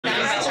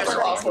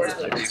To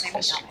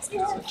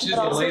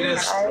the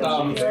latest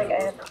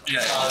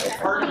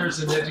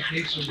Partners in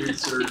Education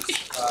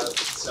Research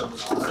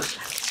seminar.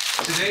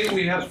 Today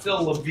we have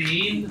Phil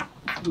Levine,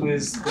 who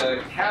is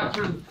the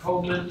Katharine,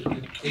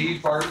 Coman,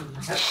 and Barton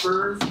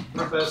Hepburn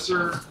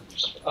Professor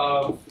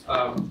of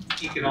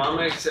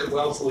Economics at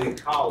Wellesley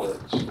College.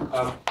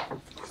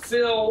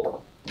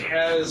 Phil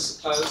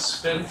has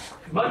spent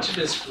much of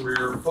his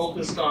career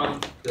focused on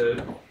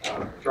the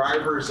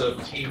drivers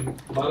of teen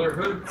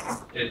motherhood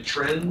and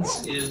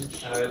trends in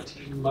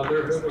teen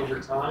motherhood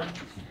over time.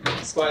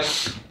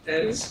 But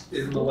as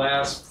in the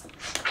last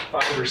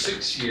 5 or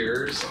 6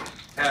 years,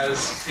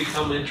 has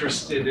become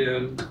interested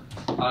in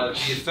the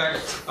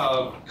effect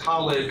of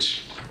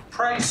college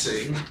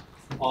pricing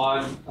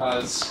on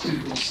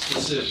students'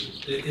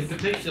 decisions. In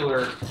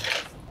particular,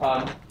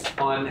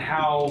 on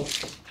how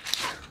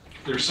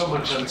there's so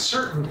much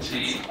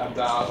uncertainty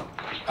about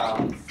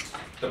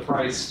the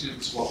price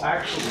students will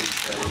actually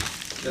pay,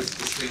 as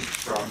distinct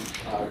from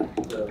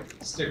the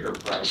sticker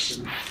price,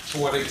 and to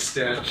what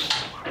extent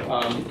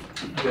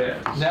the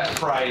net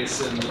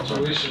price and the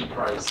tuition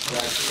price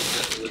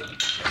actually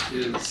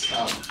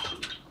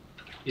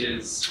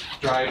is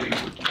driving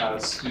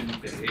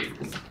student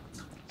behavior.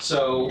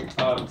 So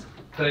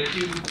thank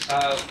you,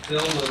 Phil,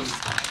 and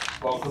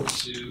welcome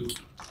to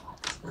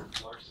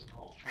Larson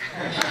Hall.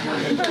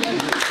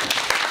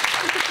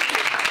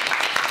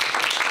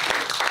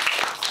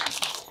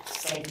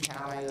 Thank you,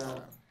 Callie.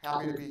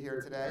 Happy to be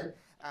here today.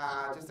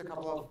 Just a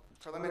couple of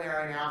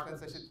preliminary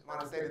announcements. I should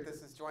want to say that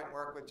this is joint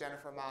work with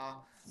Jennifer Ma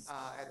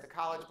at the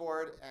College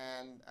Board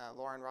and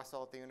Lauren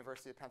Russell at the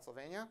University of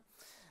Pennsylvania.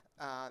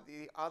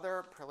 The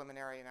other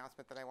preliminary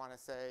announcement that I want to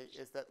say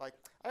is that, I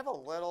have a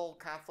little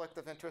conflict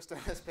of interest in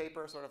this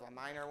paper, sort of a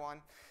minor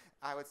one,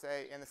 I would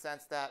say, in the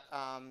sense that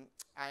I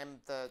am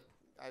the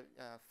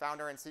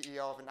founder and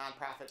CEO of a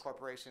nonprofit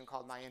corporation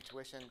called My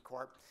Intuition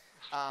Corp,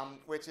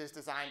 which is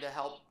designed to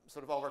help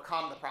sort of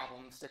overcome the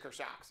problem of sticker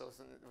shock,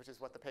 which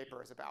is what the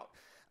paper is about.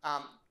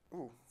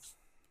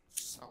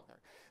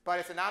 But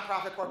it's a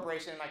nonprofit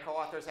corporation. My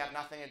co-authors have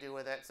nothing to do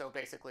with it, so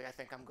basically I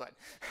think I'm good.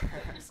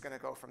 I'm just going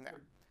to go from there.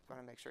 I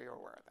want to make sure you're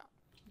aware of that.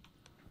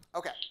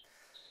 Okay,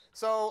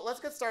 so let's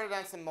get started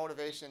on some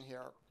motivation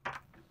here.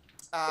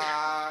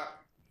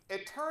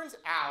 It turns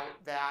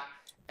out that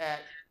at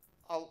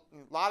a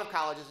lot of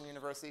colleges and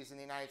universities in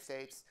the United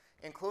States,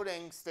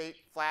 including state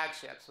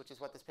flagships, which is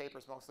what this paper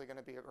is mostly going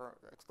to be, or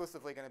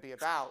exclusively going to be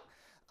about,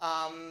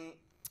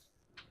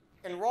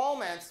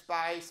 enrollments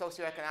by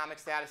socioeconomic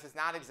status is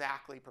not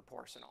exactly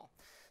proportional.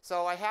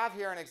 So I have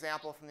here an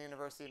example from the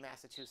University of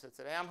Massachusetts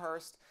at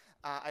Amherst.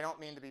 I don't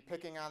mean to be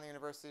picking on the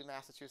University of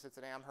Massachusetts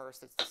at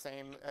Amherst. It's the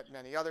same at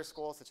many other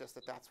schools. It's just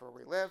that that's where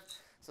we live.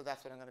 So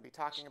that's what I'm going to be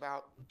talking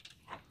about.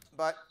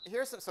 But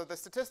so the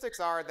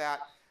statistics are that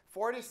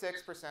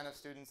 46% of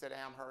students at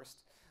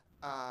Amherst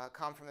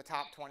come from the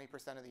top 20%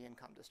 of the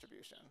income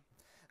distribution.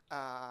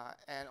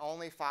 And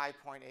only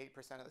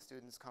 5.8% of the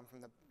students come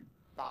from the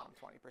bottom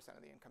 20%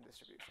 of the income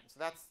distribution. So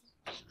that's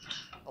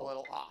a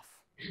little off.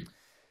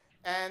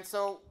 And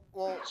so,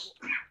 well,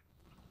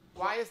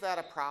 why is that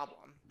a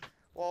problem?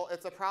 Well,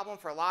 it's a problem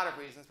for a lot of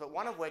reasons, but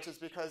one of which is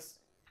because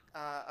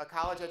a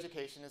college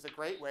education is a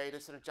great way to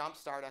sort of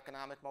jumpstart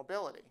economic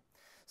mobility.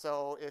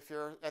 So if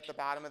you're at the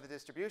bottom of the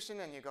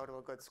distribution and you go to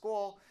a good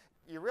school,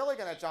 you're really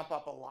going to jump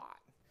up a lot.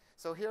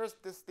 So here's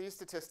these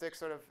statistics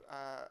sort of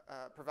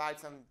provide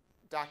some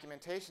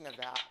documentation of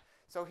that.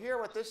 So here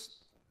what this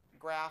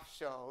graph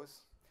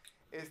shows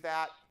is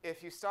that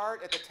if you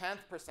start at the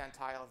 10th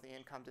percentile of the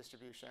income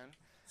distribution,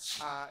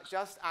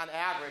 just on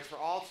average for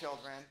all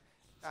children,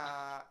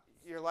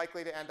 you're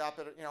likely to end up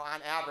at,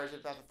 on average, at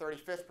about the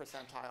 35th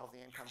percentile of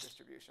the income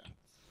distribution.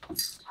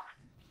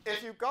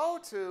 If you go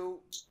to,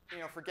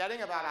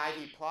 forgetting about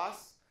Ivy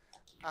Plus,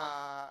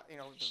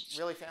 the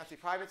really fancy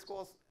private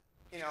schools,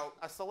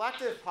 a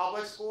selective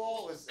public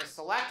school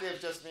selective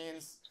just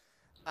means,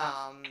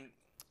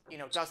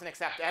 doesn't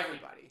accept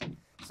everybody.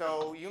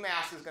 So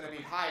UMass is going to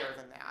be higher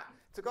than that.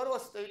 To go to a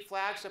state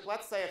flagship,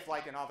 let's say it's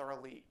like another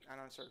elite. I'm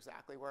not sure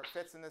exactly where it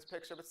fits in this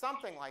picture, but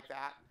something like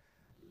that.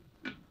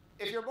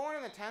 If you're born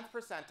in the 10th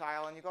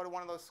percentile and you go to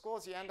one of those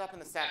schools, you end up in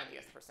the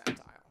 70th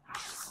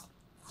percentile.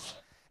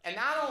 And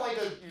not only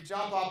do you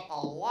jump up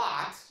a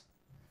lot,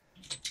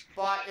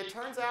 but it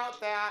turns out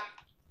that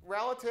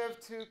relative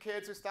to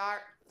kids who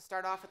start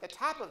off at the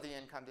top of the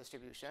income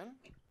distribution,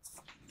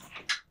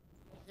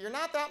 you're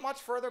not that much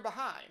further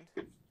behind,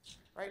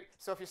 right?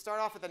 So if you start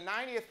off at the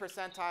 90th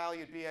percentile,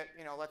 you'd be at,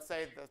 let's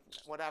say the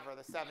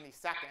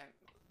 72nd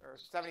or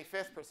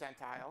 75th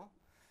percentile.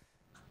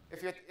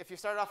 If you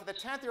started off at the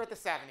 10th, you're at the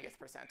 70th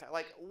percentile,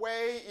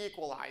 way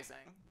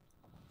equalizing.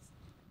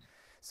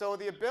 So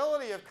the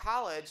ability of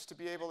college to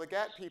be able to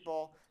get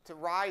people to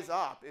rise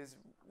up is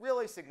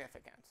really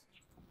significant.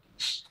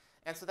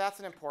 And so that's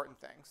an important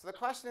thing. So the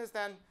question is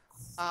then,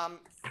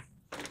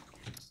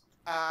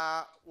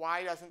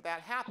 why doesn't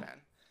that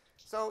happen?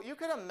 So you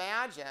could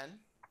imagine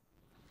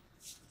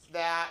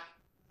that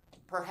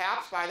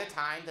perhaps by the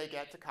time they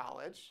get to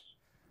college,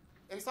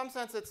 in some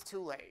sense it's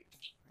too late.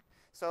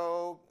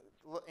 So,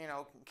 you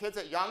know, kids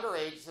at younger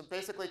ages, so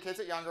basically kids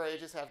at younger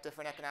ages have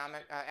different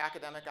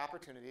academic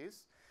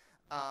opportunities.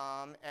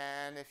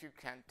 And if you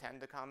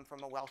tend to come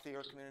from a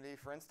wealthier community,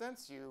 for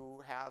instance,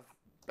 you have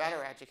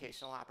better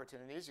educational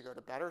opportunities. You go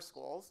to better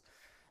schools.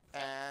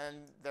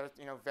 And there's,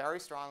 you know, very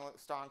strong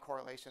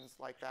correlations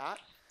like that.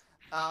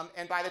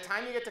 And by the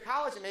time you get to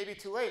college, it may be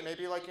too late.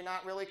 Maybe like you're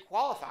not really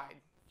qualified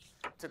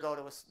to go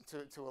to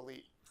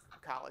elite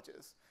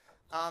colleges.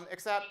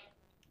 Except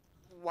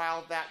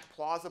while that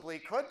plausibly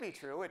could be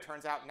true, it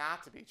turns out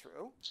not to be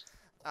true.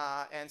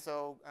 And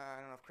so I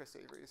don't know if Chris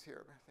Avery is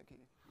here, but I think he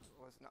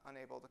was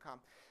unable to come.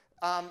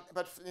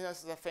 But you know,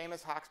 this is a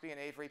famous Hawksby and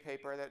Avery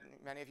paper that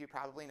many of you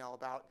probably know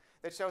about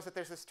that shows that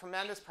there's this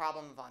tremendous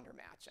problem of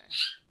undermatching.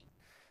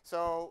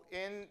 So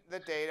in the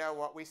data,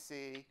 what we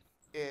see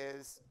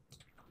is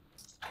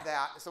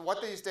that, so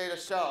what these data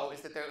show is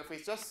that if we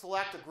just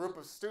select a group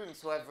of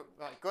students who have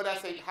like good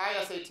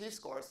high SAT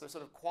scores, they're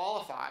sort of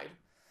qualified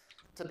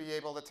to be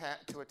able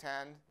to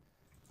attend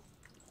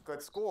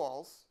good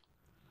schools,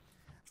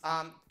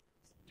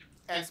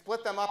 and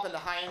split them up into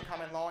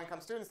high-income and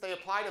low-income students, they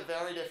apply to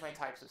very different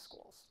types of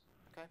schools.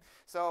 Okay?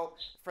 So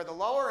for the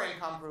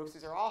lower-income groups,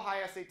 these are all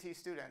high SAT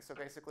students. So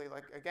basically,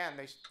 like again,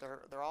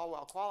 they're all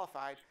well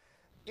qualified.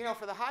 You know,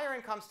 for the higher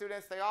income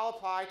students, they all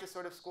apply to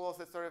sort of schools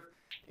that sort of,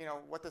 you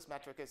know, what this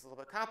metric is a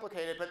little bit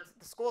complicated, but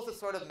the schools that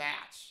sort of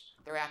match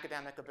their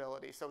academic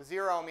ability. So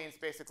 0 means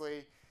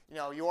basically, you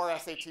know, your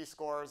SAT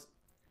scores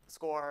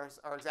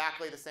are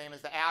exactly the same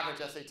as the average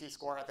SAT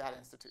score at that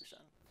institution.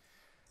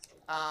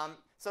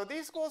 So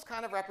these schools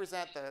kind of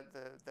represent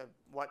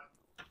what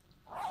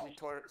we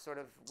sort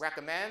of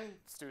recommend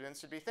students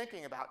should be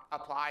thinking about.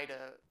 Apply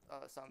to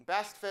some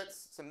best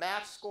fits, some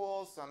match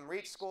schools, some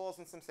reach schools,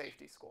 and some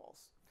safety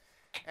schools.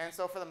 And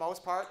so for the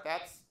most part,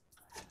 that's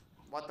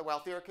what the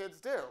wealthier kids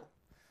do.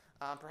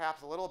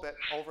 Perhaps a little bit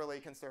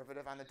overly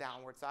conservative on the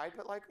downward side,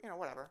 but like, you know,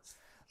 whatever.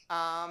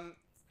 And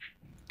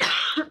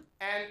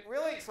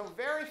really, so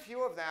very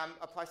few of them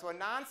apply. So a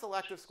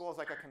non-selective school is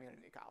like a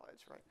community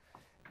college, right?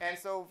 And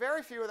so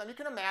very few of them, you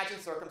can imagine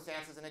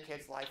circumstances in a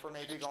kid's life where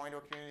maybe going to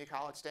a community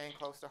college, staying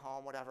close to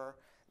home, whatever,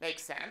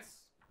 makes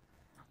sense.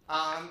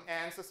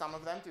 And so some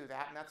of them do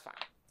that, and that's fine.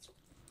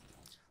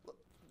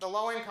 The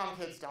low-income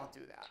kids don't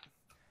do that.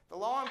 The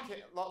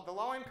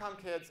low-income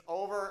kids,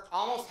 over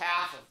almost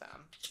half of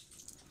them,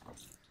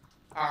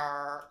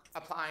 are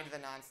applying to the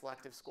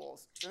non-selective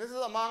schools. And this is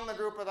among the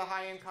group of the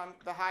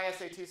high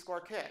SAT score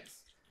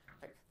kids.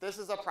 Like, this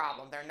is a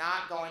problem. They're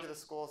not going to the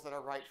schools that are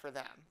right for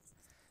them.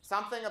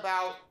 Something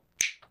about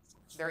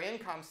their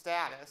income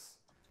status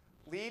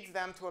leads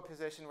them to a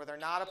position where they're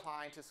not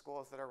applying to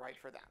schools that are right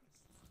for them.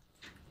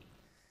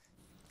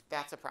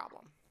 That's a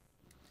problem.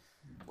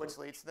 Which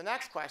leads to the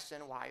next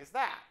question, why is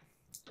that?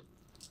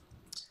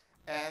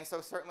 And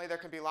so certainly there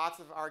can be lots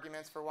of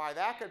arguments for why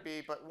that could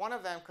be, but one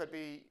of them could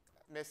be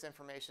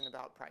misinformation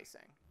about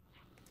pricing.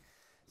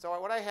 So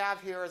what I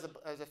have here is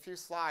a few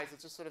slides that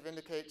just sort of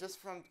indicate,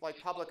 just from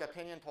like public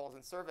opinion polls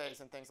and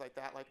surveys and things like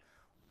that, like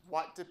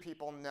what do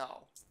people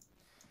know?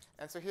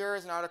 And so here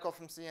is an article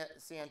from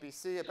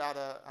CNBC about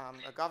a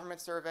government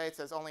survey. It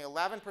says only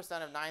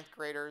 11% of ninth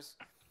graders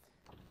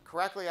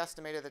correctly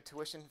estimated the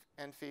tuition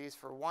and fees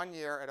for 1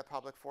 year at a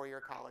public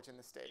 4-year college in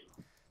the state.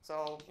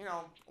 So, you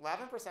know,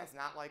 11% is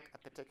not like a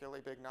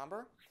particularly big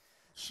number.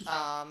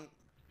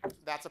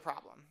 That's a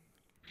problem.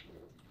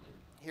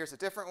 Here's a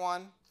different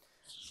one.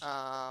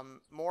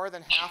 More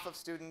than half of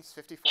students,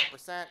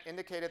 54%,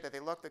 indicated that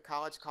they looked at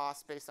college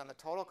costs based on the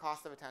total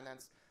cost of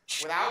attendance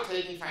without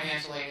taking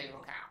financial aid into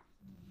account.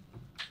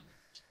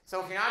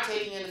 So if you're not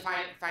taking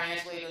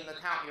financial aid into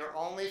account, you're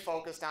only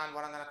focused on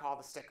what I'm going to call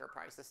the sticker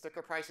price. The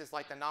sticker price is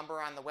like the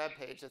number on the web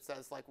page that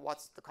says like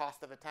what's the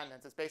cost of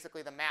attendance. It's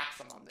basically the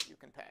maximum that you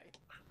can pay.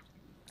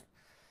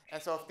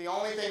 And so if the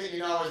only thing that you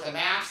know is the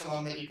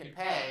maximum that you can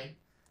pay,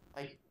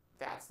 like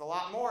that's a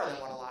lot more than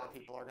what a lot of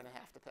people are going to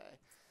have to pay.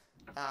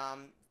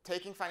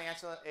 Taking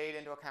financial aid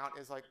into account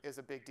is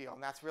a big deal,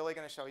 and that's really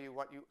going to show you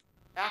what you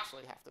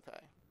actually have to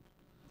pay.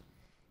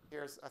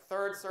 Here's a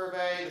third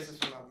survey. This is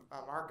from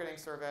a marketing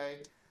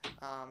survey.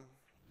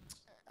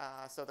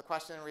 So the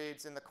question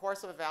reads, in the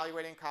course of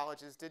evaluating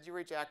colleges, did you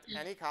reject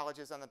any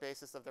colleges on the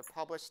basis of their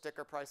published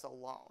sticker price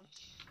alone?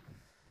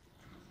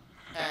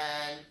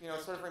 And, you know,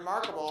 it's sort of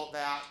remarkable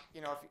that,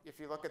 you know, if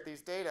you look at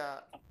these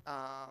data,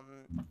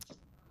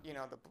 you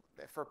know,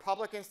 for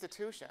public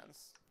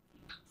institutions,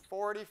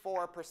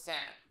 44%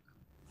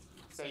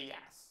 say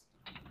yes.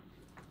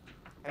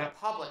 At a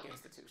public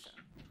institution.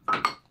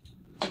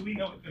 Do we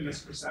know what the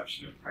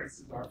misperception of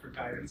prices are for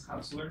guidance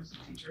counselors and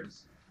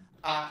teachers?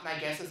 My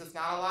guess is it's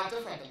not a lot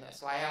different than this.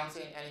 So I haven't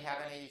seen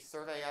any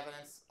survey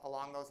evidence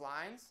along those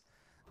lines.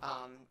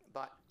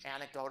 But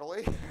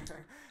anecdotally,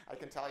 I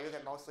can tell you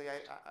that mostly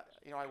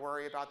I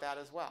worry about that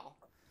as well.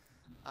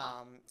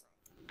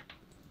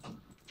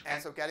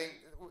 And so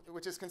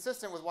which is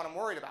consistent with what I'm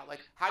worried about.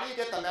 Like, how do you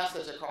get the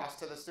message across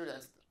to the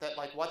students that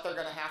like what they're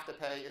going to have to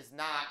pay is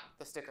not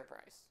the sticker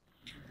price?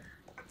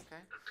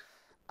 Okay.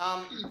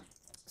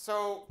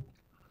 So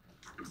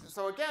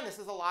So again, this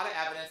is a lot of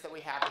evidence that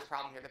we have this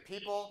problem here. The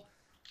people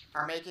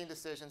are making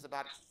decisions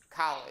about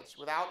college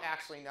without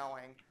actually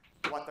knowing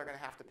what they're going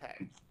to have to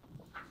pay.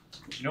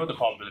 Do you know what the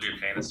probability of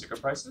paying the sticker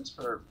price is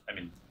for, I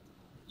mean,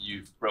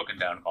 you've broken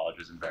down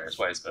colleges in various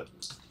ways, but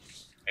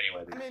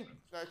anyway. I mean,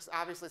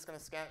 obviously it's going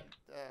to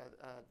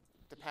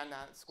depend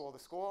on school to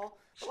school,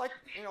 but like,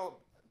 you know,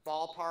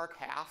 ballpark,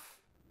 half.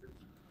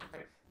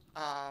 Right?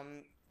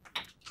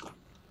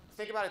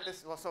 Think about it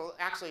this, well, so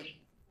actually,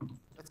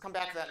 let's come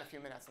back to that in a few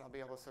minutes and I'll be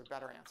able to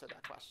better answer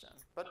that question.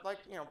 But like,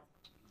 you know,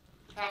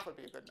 half would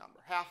be a good number.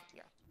 Half,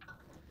 yeah.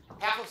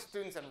 Half of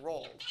students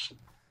enrolled,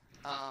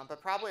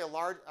 but probably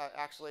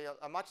actually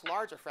a much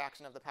larger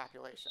fraction of the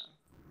population.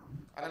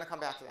 I'm going to come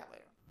back to that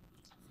later.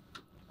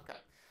 Okay.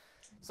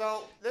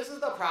 So this is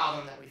the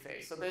problem that we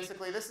face. So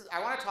basically, I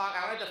want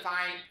to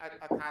define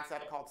a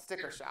concept called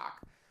sticker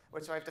shock,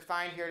 which I've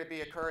defined here to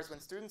be occurs when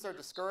students are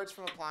discouraged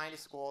from applying to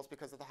schools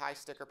because of the high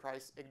sticker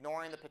price,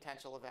 ignoring the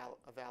potential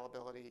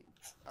availability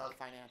of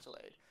financial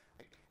aid.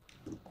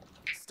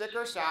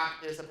 Sticker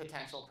shock is a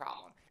potential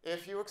problem.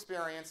 If you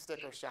experience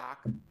sticker shock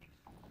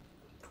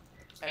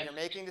and you're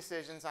making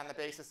decisions on the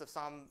basis of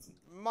some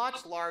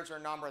much larger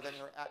number than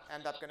you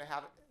end up going to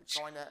have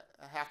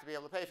to be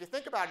able to pay. If you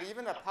think about it,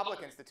 even a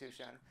public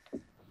institution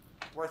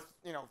worth,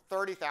 you know,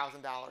 $30,000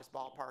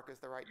 ballpark is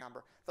the right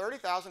number.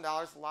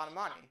 $30,000 is a lot of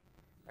money.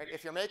 Right?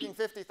 If you're making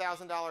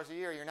 $50,000 a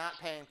year, you're not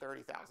paying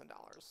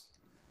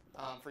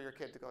 $30,000 for your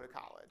kid to go to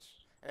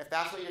college. And if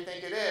that's what you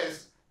think it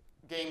is,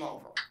 game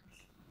over.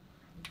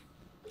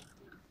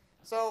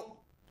 So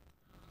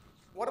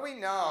what do we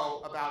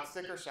know about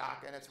sticker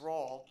shock and its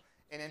role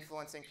in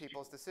influencing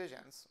people's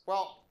decisions?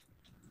 Well,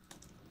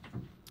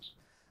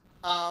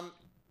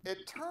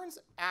 it turns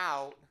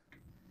out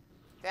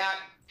that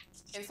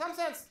in some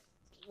sense,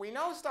 we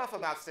know stuff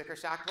about sticker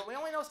shock, but we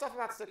only know stuff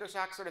about sticker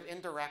shock sort of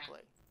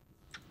indirectly.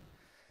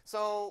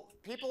 So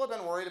people have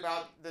been worried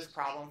about this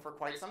problem for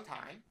quite some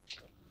time,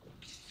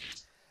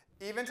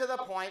 even to the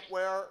point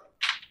where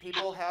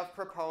people have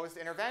proposed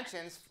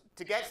interventions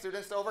to get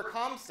students to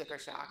overcome sticker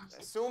shock,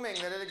 assuming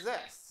that it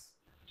exists.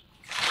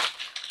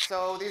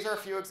 So these are a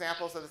few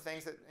examples of the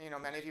things that, you know,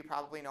 many of you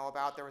probably know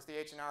about. There was the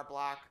H&R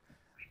Block.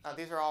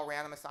 These are all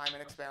random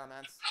assignment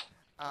experiments.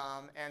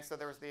 And so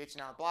there was the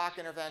H&R Block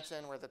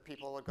intervention where the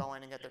people would go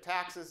in and get their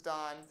taxes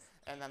done,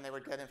 and then they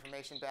would get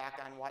information back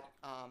on what,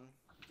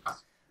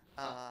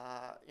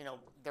 you know,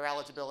 their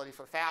eligibility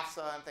for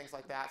FAFSA and things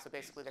like that. So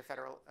basically their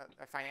federal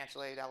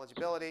financial aid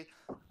eligibility,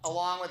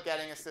 along with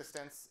getting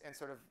assistance in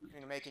sort of, you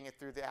know, making it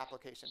through the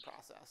application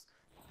process.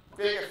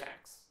 Big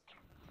effects,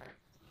 right?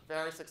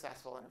 Very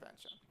successful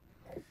intervention.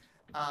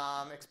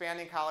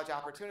 Expanding college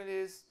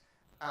opportunities.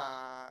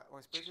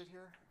 Was Bridget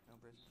here? No,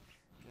 Bridget.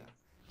 Yeah,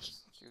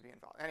 she would be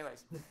involved.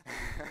 Anyways,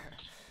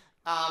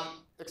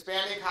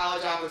 expanding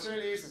college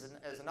opportunities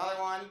is another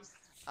one.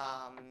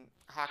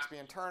 Hoxby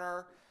and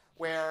Turner,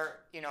 where,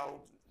 you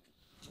know,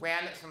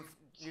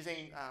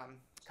 using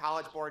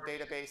College Board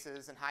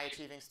databases and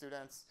high-achieving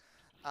students,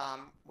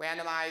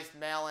 randomized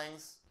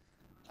mailings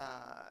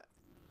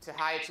to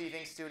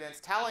high-achieving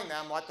students, telling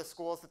them what the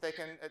schools that they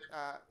can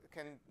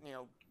you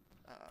know,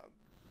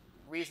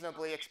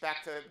 reasonably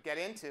expect to get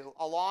into,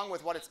 along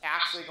with what it's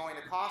actually going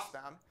to cost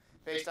them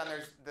based on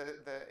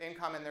the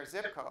income in their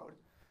zip code.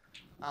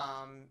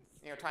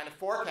 You know, trying to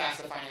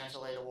forecast a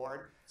financial aid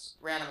award,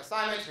 random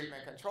assignment,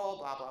 treatment control,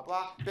 blah, blah,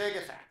 blah, big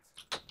effect.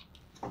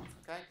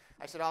 Okay?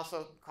 I should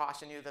also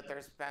caution you that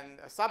there's been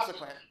a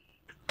subsequent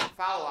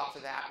follow-up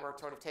to that. We're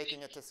sort of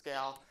taking it to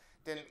scale.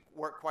 Didn't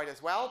work quite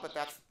as well, but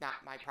that's not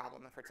my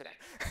problem for today.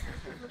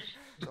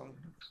 So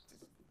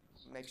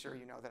just make sure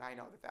you know that I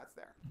know that that's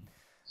there.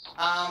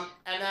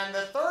 And then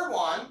the third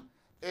one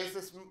is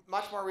this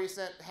much more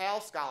recent Hale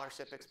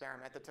Scholarship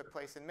experiment that took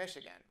place in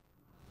Michigan.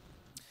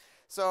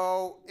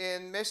 So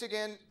in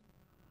Michigan,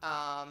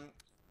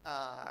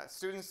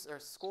 students or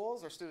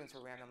schools or students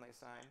were randomly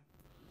assigned?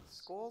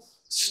 Schools?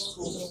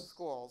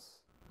 Schools.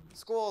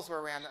 Schools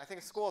were random. I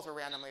think schools were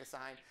randomly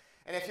assigned.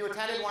 And if you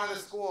attended one of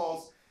the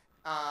schools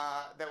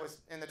that was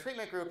in the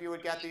treatment group, you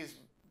would get these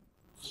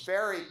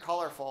very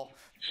colorful,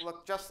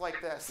 look just like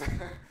this,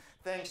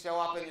 things show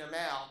up in your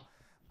mail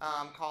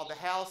called the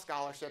Hale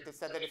Scholarship that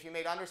said that if you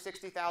made under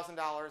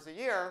 $60,000 a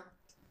year,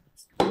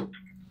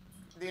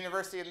 the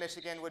University of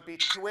Michigan would be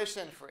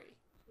tuition-free.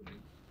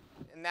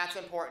 And that's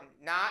important.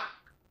 Not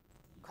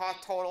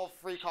total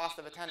free cost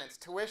of attendance,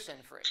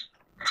 tuition-free.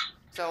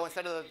 So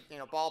instead of the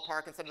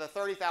ballpark, instead of the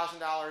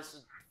 $30,000,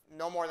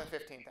 no more than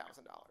 $15,000.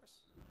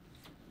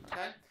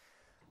 Okay?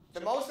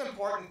 The most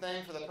important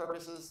thing for the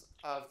purposes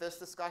of this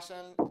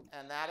discussion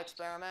and that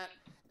experiment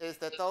is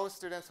that those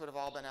students would have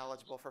all been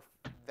eligible for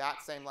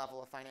that same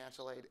level of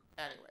financial aid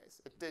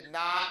anyways. It did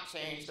not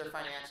change their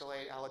financial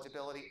aid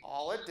eligibility.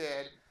 All it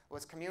did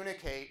was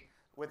communicate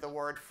with the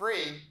word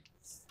free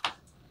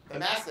the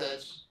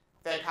message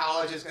that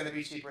college is going to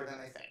be cheaper than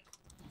they think.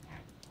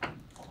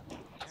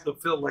 So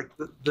Phil, like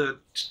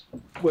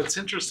what's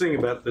interesting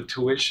about the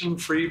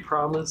tuition-free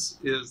promise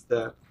is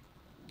that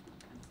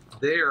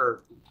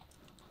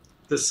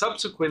the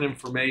subsequent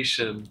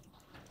information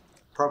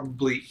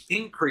probably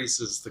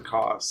increases the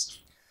cost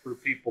for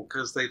people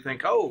because they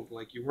think, oh,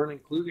 like you weren't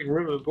including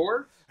room and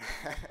board,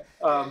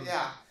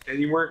 Yeah. and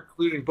you weren't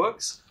including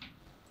books.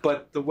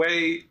 But the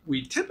way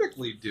we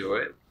typically do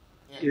it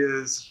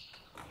is,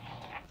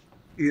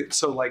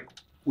 so like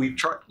we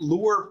try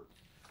lure.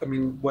 I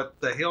mean, what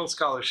the Hale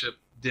Scholarship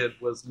did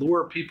was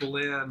lure people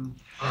in,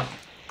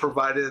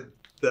 provided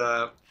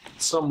the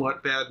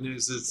somewhat bad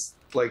news is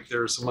like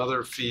there are some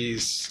other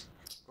fees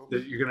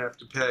that you're going to have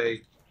to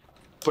pay,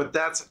 but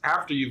that's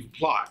after you've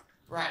applied.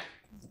 Right.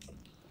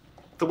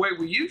 The way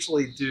we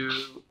usually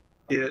do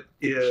it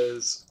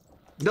is,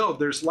 no,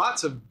 there's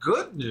lots of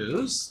good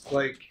news.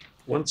 Like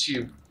once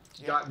you've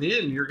gotten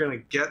in, you're going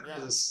to get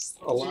this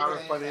a lot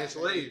of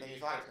financial aid.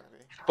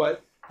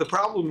 But the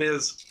problem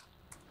is,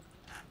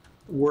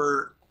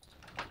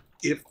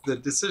 if the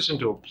decision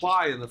to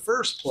apply in the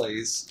first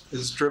place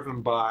is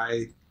driven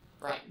by,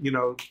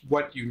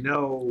 what you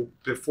know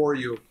before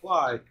you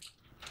apply,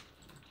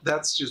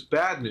 that's just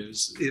bad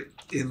news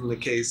in the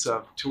case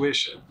of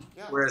tuition.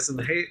 Yeah. Whereas in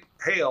the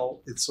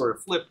Hale, it sort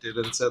of flipped it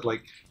and said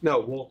like,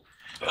 no,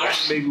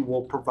 maybe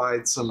we'll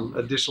provide some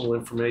additional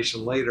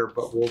information later,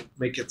 but we'll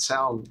make it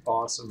sound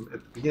awesome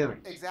at the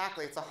beginning.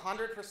 Exactly. It's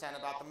 100%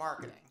 about the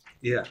marketing.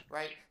 Yeah.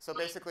 Right? So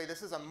basically,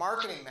 this is a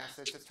marketing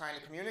message that's trying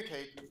to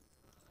communicate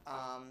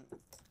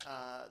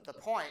the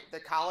point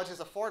that college is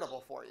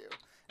affordable for you.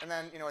 And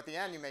then, at the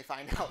end, you may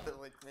find out that,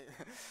 like...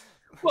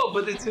 Well,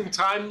 but it's in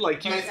time,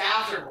 like... But it's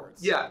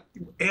afterwards. Yeah.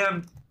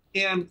 And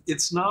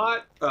it's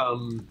not...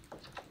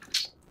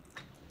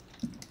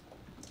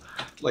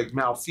 like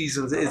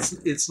malfeasance.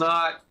 It's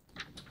not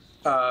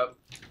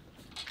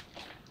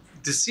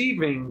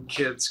deceiving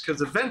kids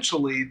because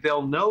eventually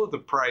they'll know the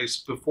price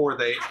before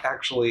they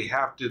actually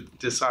have to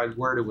decide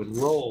where to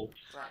enroll.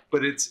 Right.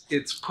 But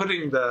it's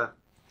putting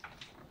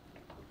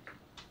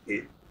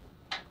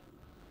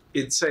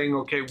it's saying,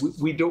 okay,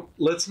 we don't,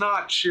 let's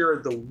not share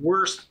the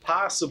worst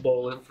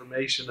possible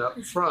information up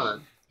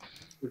front,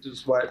 which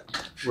is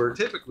what we're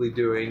typically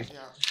doing,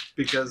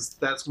 because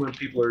that's when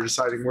people are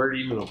deciding where to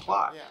even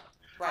apply. Yeah.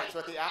 Right, so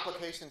at the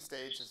application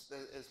stage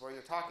is where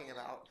you're talking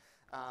about,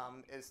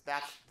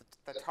 that's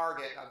the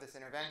target of this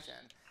intervention.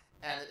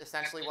 And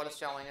essentially what it's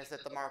showing is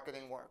that the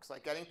marketing works,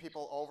 like getting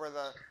people over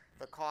the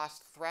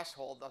cost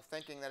threshold of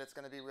thinking that it's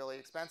going to be really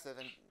expensive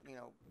and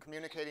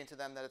communicating to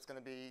them that it's going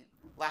to be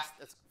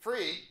it's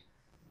free,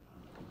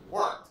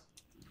 worked.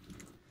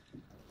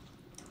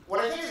 What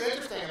I think is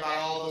interesting about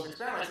all those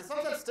experiments is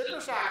sometimes sticker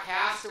shock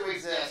has to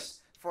exist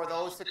for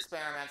those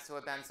experiments to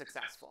have been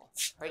successful,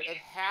 right? It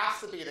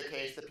has to be the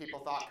case that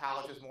people thought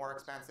college was more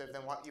expensive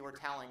than what you were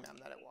telling them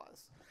that it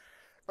was.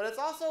 But it's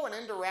also an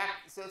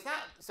indirect,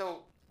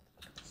 so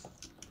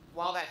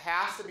while that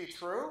has to be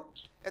true,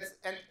 it's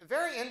a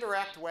very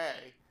indirect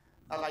way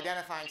of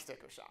identifying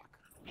sticker shock.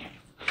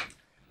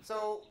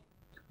 So,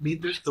 I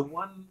mean, the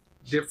one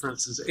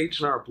difference is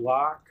H&R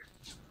Block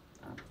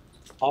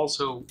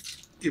also,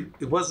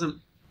 it wasn't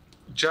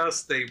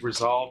just they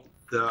resolved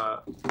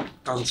the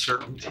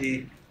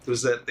uncertainty, it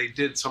was that they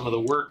did some of the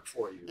work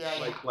for you.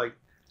 Like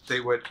they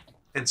would,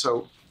 and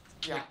so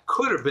it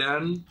could have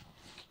been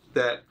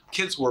that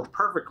kids were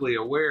perfectly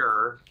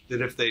aware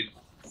that if they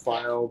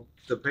filed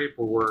the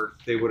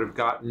paperwork, they would have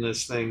gotten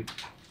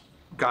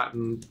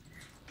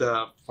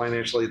the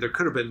financial aid. There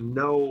could have been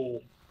no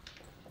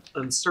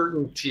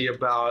uncertainty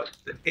about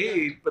the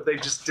aid, but they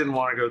just didn't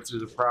want to go through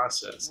the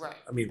process. Right.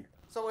 I mean,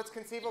 so it's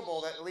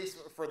conceivable that at least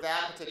for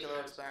that particular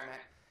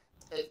experiment,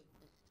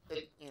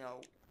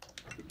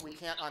 we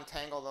can't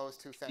untangle those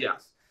two things. Yeah.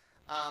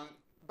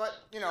 But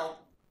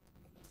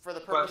for the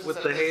purposes but with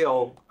of the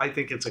Hale, I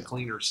think it's a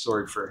cleaner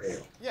story for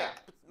Hale. Yeah,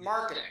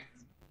 marketing,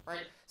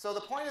 right? So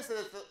the point is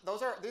that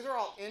these are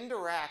all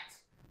indirect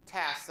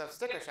tests of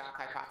sticker shock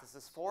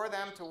hypothesis. For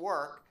them to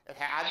work, it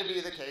had to be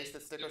the case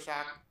that sticker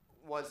shock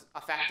was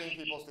affecting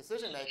people's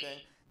decision making.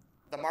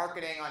 The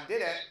marketing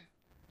undid it,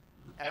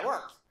 and it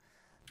worked.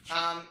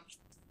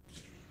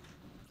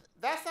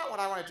 That's not what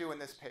I want to do in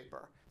this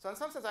paper. So in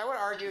some sense, I would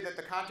argue that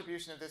the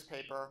contribution of this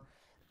paper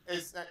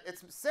it's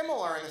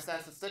similar in the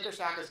sense that sticker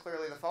shock is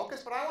clearly the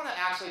focus, but I want to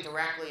actually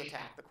directly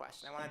attack the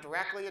question. I want to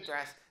directly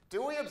address,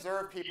 do we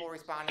observe people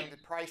responding to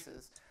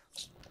prices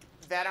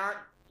that aren't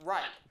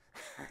right?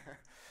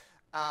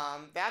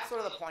 That's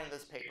sort of the point of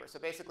this paper. So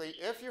basically,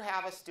 if you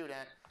have a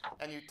student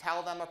and you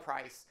tell them a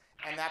price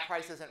and that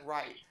price isn't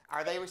right,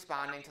 are they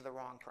responding to the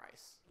wrong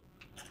price?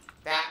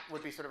 That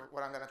would be sort of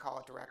what I'm going to call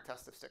a direct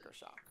test of sticker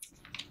shock.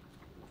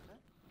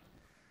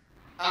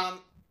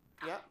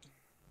 Okay.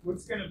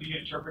 What's going to be your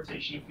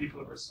interpretation of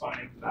people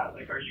responding to that?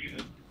 Like, are you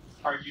going to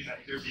argue that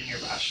they're being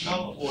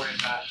irrational,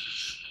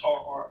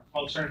 or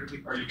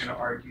alternatively, are you going to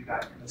argue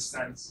that in a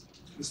sense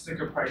the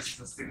sticker price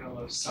is a signal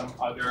of some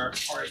other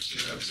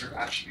qualitative observed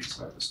attributes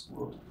about the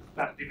school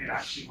that they may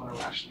actually want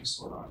to rationally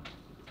sort on?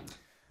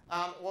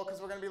 Well, because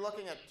we're going to be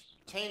looking at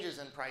changes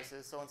in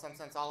prices, so in some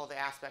sense all of the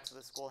aspects of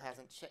the school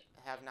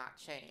have not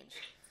changed.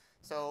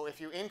 So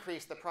if you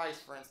increase the price,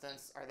 for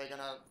instance, are they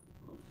going to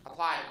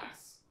apply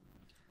less?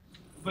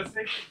 But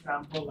say, for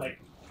example, like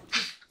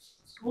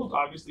schools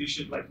obviously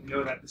should like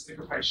know that the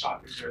sticker price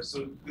shock is there.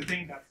 So the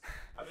thing that's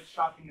a bit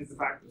shocking is the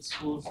fact that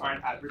schools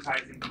aren't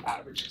advertising the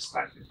average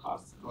expected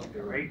cost of going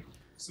there, right?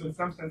 So in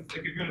some sense, like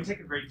if you're going to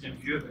take a very dim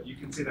view of it, you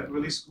can say that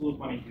really schools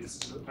want to use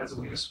this as a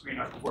way to screen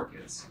out poor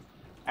kids.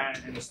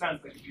 And in a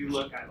sense, like if you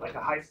look at like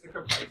a high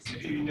sticker price, and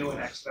if you know an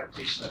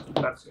expectation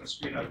that that's going to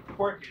screen out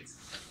poor kids,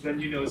 then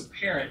you know as a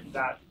parent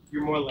that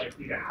you're more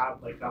likely to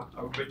have like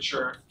a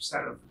richer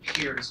set of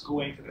peers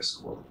going to the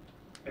school.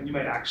 And you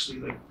might actually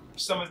like,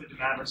 some of the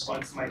demand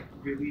response might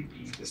really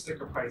be the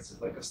sticker price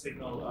is like a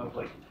signal of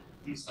like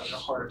these other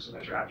harder to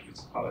measure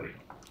attributes of quality,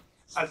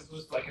 as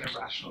opposed to like an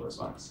irrational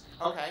response.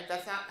 Okay,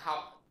 that's not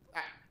how,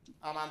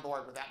 I'm on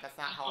board with that. That's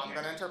not how I'm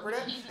going to interpret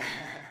it.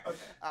 Okay.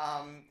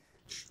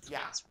 Yeah,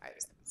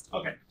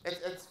 Okay.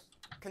 it's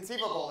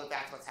conceivable that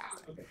that's what's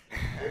happening.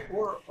 Okay.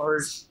 Or are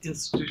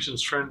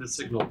institutions trying to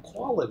signal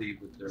quality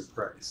with their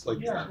price? Like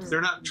Yeah.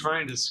 they're not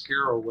trying to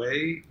scare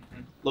away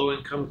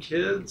low-income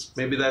kids.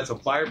 Maybe that's a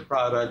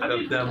byproduct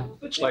of them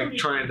like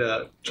trying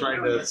to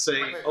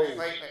say, Wait,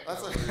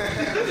 let's look.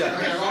 Yeah.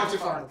 Okay, we're going too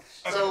far.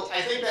 So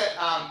I think that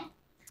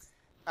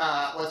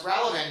what's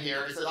relevant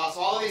here is that also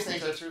all of these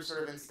things are true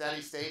sort of in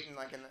steady state and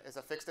like as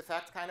a fixed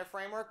effect kind of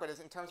framework, but as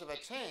in terms of a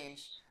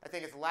change, I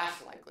think it's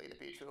less likely to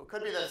be true. It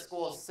could be that a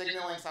school is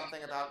signaling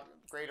something about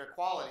greater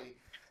quality,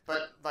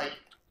 but like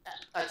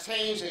a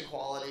change in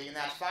quality, and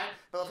that's fine.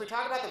 But if we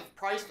talk about the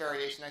price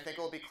variation, I think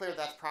it will be clear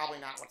that's probably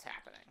not what's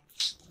happening.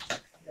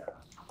 Yeah.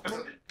 I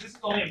mean, this is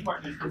only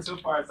important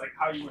insofar as like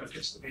how you want to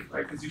pitch the paper,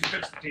 right? Because you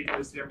can pitch the paper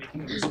as they're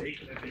making a mistake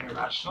and they're being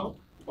irrational,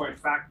 or in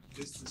fact,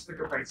 the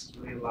sticker price is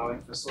really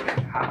allowing for sorting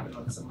to happen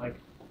on some like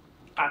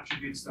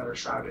attributes that are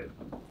shrouded.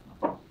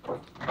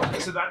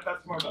 So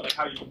that's more about like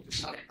how you want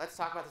to. Okay, let's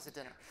talk about this at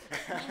dinner.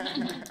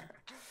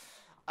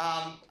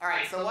 All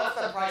right, so what's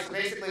the price?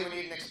 Basically, we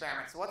need an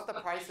experiment. So what's the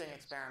pricing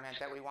experiment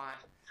that we want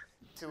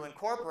to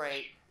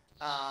incorporate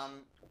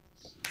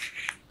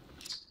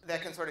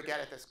that can sort of get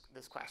at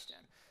this question?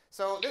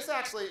 So this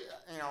actually,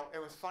 you know,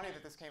 it was funny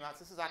that this came out.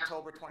 So this is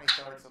October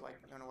 23rd, so like,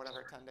 you know,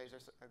 whatever, 10 days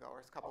ago, or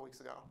a couple weeks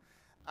ago.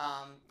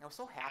 I was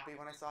so happy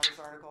when I saw this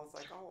article. It's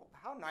like, oh,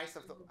 how nice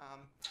of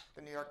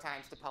the New York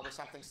Times to publish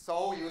something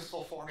so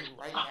useful for me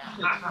right now.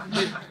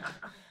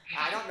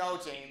 I don't know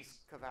James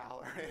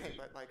Cavell or anything,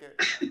 but like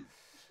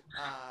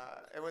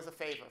it was a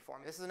favor for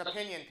me. This is an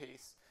opinion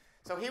piece.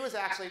 So he was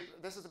actually,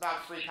 this is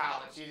about free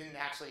college. He didn't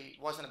actually,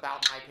 wasn't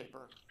about my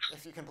paper,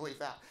 if you can believe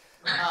that.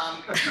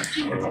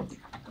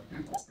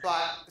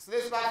 But, so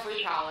this is about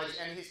free college,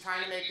 and he's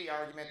trying to make the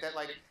argument that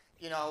like,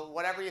 you know,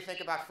 whatever you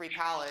think about free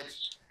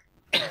college,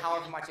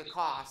 however much it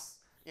costs,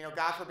 you know,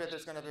 God forbid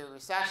there's going to be a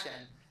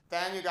recession,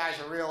 then you guys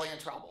are really in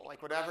trouble.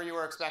 Like whatever you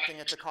were expecting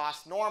it to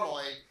cost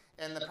normally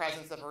in the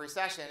presence of a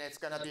recession, it's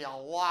going to be a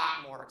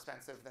lot more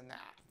expensive than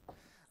that.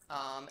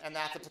 And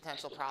that's a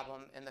potential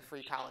problem in the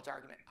free college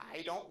argument.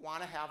 I don't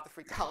want to have the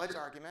free college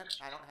argument.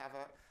 I don't have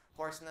a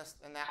horse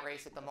in that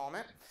race at the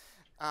moment.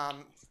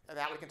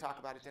 That we can talk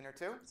about at dinner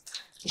too.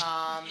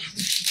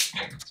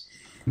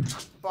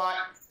 But,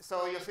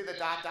 so you'll see the ...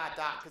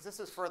 because this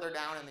is further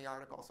down in the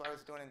article, so I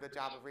was doing a good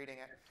job of reading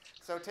it.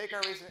 So take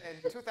our reason,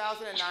 in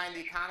 2009, the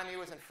economy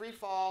was in free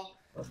fall.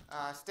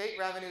 State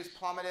revenues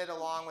plummeted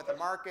along with the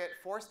market.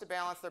 Forced to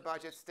balance their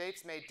budgets,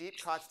 states made deep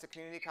cuts to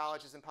community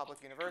colleges and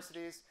public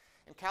universities.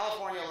 In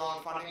California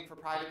alone, funding for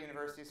private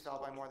universities fell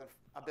by more than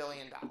 $1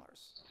 billion.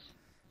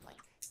 Like,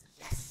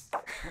 yes.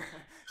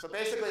 So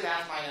basically,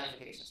 that's my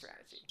identification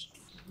strategy.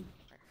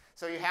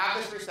 So you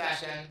have this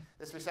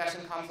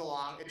recession comes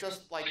along. It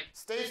just, like,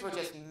 states were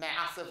just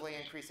massively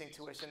increasing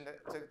tuition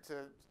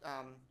to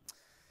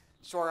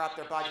shore up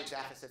their budget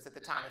deficits at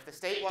the time. If the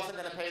state wasn't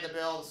going to pay the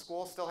bill, the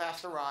school still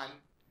has to run.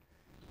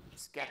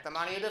 Just get the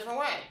money a different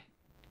way.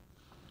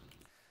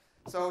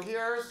 So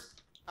here's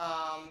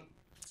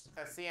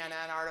a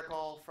CNN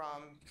article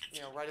from,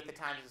 you know, right at the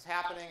time this is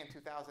happening in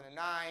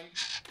 2009.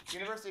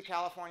 University of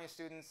California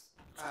students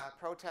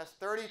protest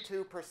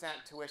 32%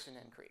 tuition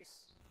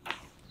increase.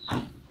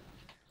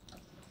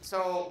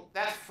 So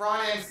that's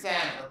front and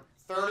center,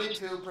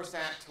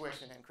 32%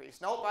 tuition increase.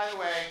 Note, by the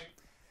way,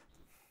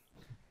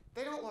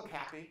 they don't look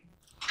happy.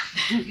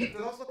 Do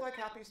those look like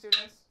happy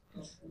students?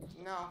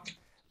 No.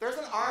 There's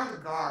an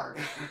armed guard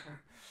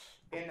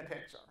in the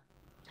picture.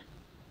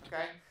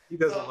 Okay? He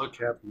doesn't look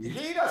happy.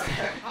 He doesn't.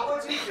 How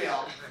would you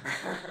feel?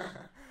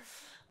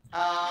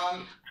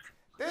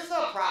 This is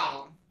a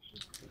problem.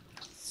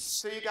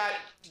 So you got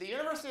the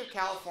University of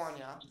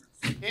California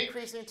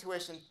increasing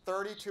tuition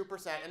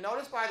 32%. And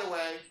notice, by the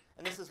way,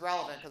 and this is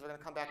relevant because we're going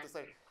to come back to this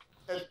later,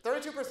 a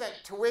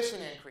 32% tuition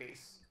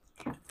increase.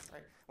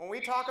 Right? When we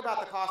talk about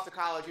the cost of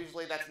college,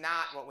 usually that's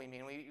not what we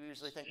mean. We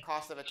usually think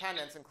cost of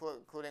attendance,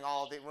 including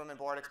all the room and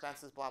board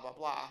expenses, blah, blah,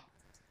 blah.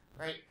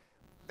 Right?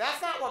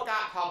 That's not what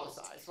got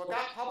publicized. What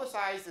got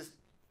publicized is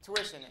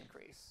tuition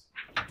increase,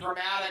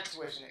 dramatic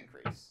tuition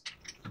increase.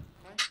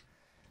 Okay?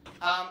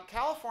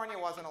 California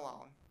wasn't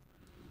alone.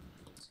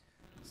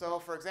 So,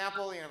 for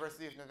example, the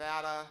University of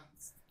Nevada,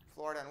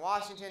 Florida, and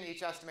Washington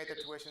each estimate that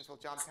tuitions will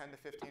jump 10 to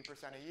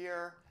 15% a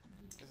year.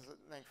 This is a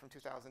thing from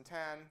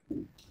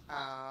 2010.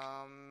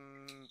 Blah,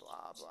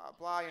 blah,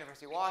 blah.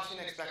 University of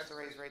Washington expects to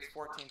raise rates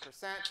 14%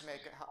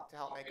 to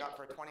help make up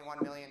for a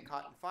 $21 million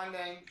cut in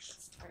funding.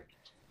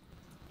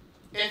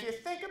 If you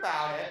think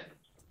about it,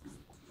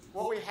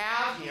 what we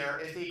have here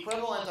is the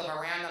equivalent of a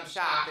random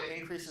shock that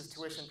increases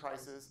tuition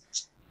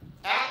prices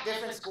at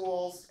different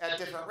schools at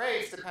different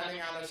rates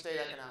depending on their state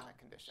economic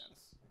conditions.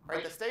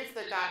 Right? The states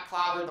that got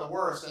clobbered the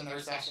worst in the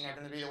recession are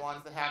going to be the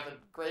ones that have the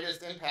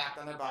greatest impact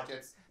on their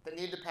budgets, that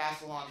need to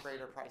pass along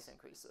greater price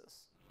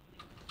increases.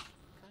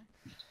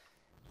 Okay?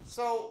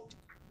 So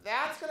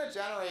that's going to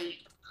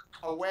generate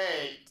a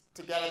way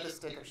to get at the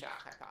sticker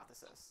shock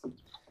hypothesis.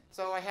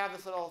 So I have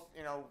this little,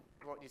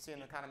 what you see in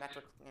the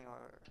econometric,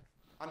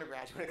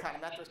 undergraduate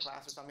econometrics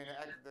class or something,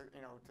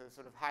 to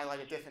sort of highlight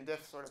a diff and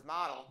diff sort of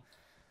model.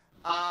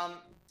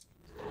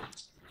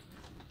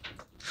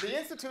 The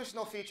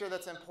institutional feature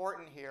that's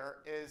important here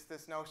is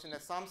this notion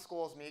that some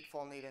schools meet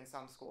full need and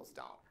some schools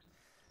don't.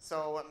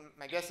 So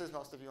my guess is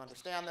most of you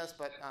understand this,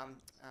 but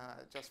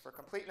just for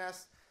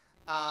completeness,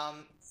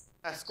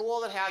 a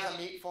school that has a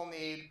meet full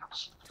need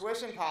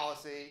tuition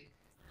policy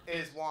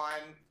is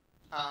one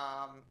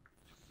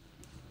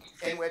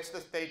in which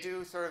they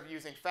do sort of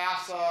using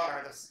FAFSA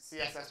or the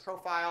CSS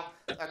profile.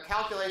 A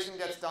calculation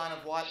gets done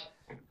of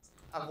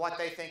what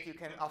they think you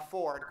can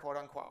afford, quote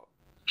unquote,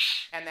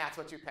 and that's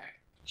what you pay.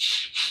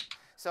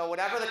 So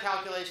whatever the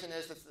calculation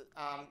is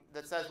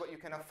that says what you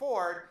can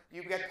afford,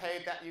 you get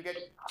paid that, you get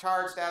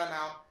charged that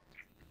amount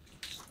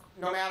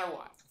no matter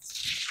what.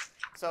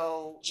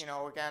 So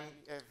again,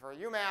 for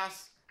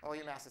UMass, well,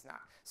 UMass is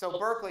not. So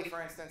Berkeley,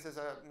 for instance, is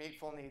a meet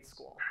full need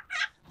school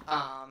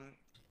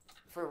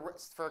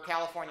for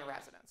California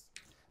residents.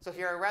 So if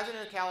you're a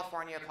resident of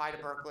California, apply to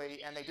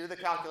Berkeley, and they do the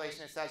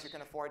calculation, it says you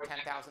can afford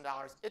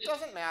 $10,000. It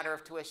doesn't matter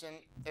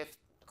if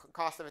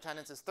cost of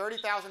attendance is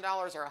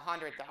 $30,000 or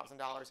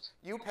 $100,000.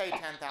 You pay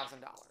 $10,000.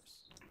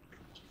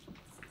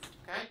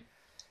 Okay?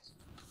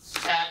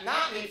 At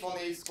not meet full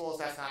need schools,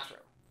 that's not true.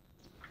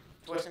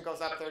 Tuition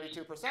goes up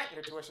 32%.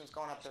 Your tuition's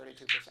going up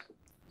 32%.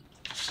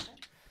 Okay?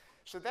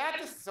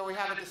 So we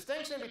have a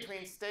distinction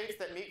between states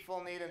that meet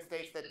full need and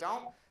states that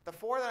don't. The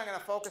four that I'm going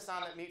to focus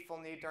on that meet full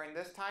need during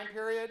this time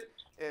period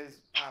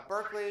is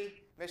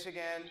Berkeley,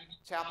 Michigan,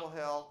 Chapel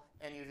Hill,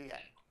 and UVA.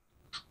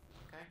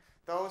 Okay?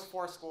 Those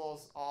four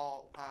schools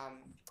all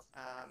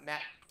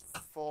met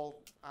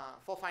full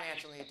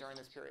financial need during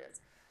this period.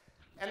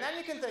 And then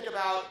you can think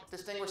about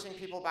distinguishing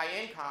people by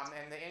income,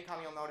 and the income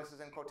you'll notice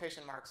is in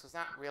quotation marks. So it's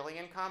not really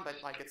income, but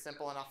it's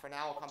simple enough for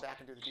now. We'll come back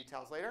and do the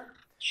details later.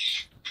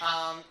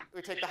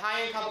 We take the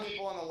high income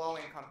people and the low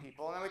income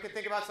people, and then we can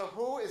think about, so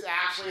who is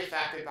actually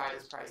affected by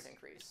this price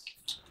increase?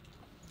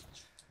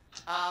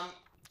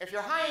 If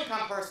you're a high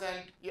income person,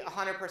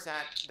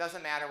 100%,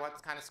 doesn't matter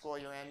what kind of school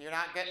you're in, you're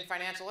not getting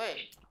financial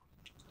aid.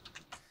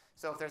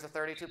 So if there's a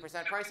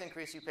 32% price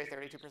increase, you pay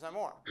 32%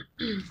 more.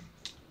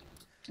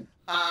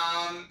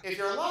 If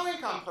you're a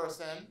low-income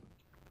person,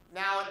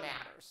 now it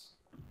matters.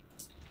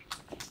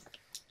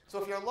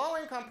 So if you're a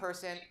low-income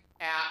person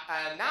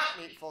at a not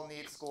meet full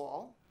need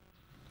school,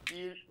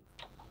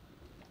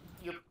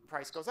 your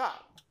price goes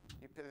up.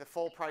 You pay the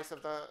full price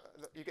of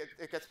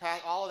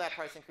all of that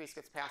price increase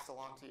gets passed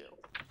along to you.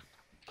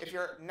 If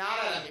you're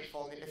not at a meet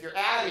full need, if you're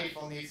at a meet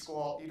full need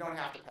school, you don't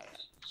have to pay it.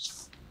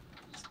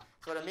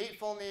 So at a meet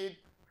full need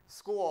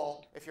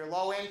school, if you're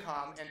low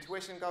income and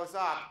tuition goes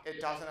up, it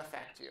doesn't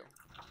affect you.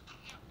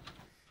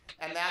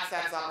 And that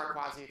sets up our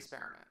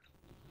quasi-experiment.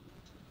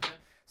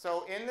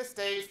 So in the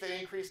states that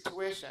increase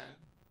tuition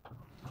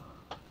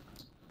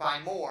by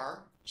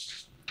more,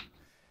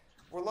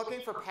 we're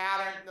looking for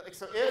pattern.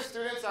 So if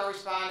students are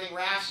responding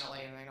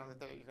rationally, and I know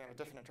that you can have a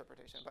different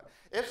interpretation, but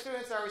if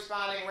students are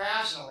responding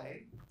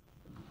rationally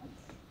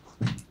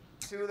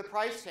to the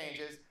price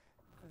changes,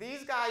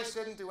 these guys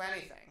shouldn't do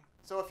anything.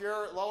 So if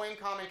you're low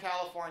income in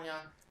California,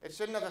 it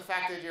shouldn't have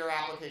affected your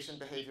application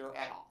behavior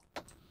at all.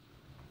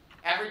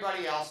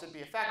 Everybody else should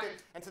be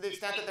affected, and to the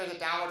extent that there's a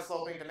downward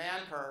sloping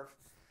demand curve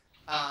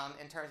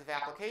in terms of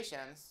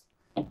applications,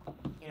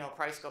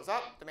 price goes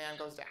up, demand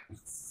goes down.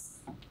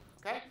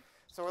 Okay?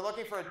 So we're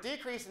looking for a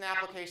decrease in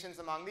applications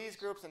among these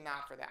groups and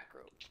not for that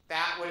group.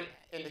 That would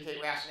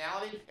indicate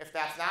rationality. If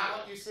that's not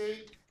what you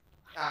see,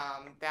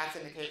 that's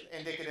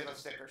indicative of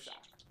sticker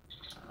shock.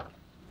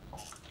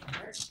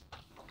 Okay?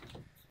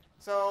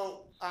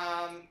 So,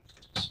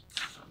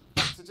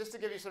 so just to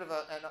give you sort of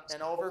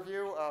an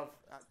overview of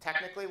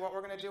technically what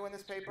we're going to do in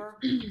this paper.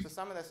 So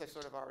some of this I've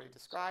sort of already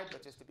described,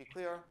 but just to be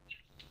clear.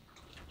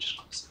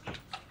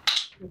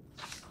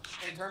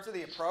 In terms of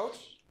the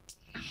approach,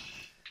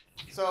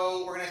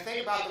 so we're going to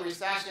think about the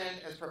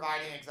recession as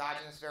providing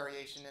exogenous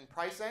variation in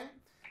pricing.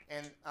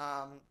 And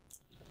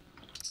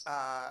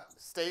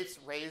states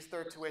raise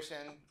their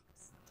tuition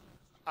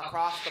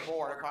across the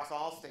board, across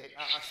all states.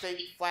 State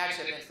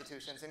flagship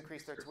institutions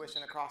increase their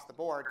tuition across the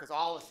board because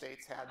all the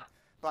states had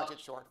budget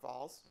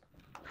shortfalls.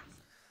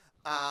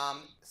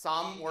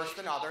 Some worse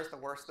than others. The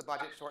worse the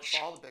budget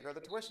shortfall, the bigger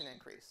the tuition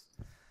increase.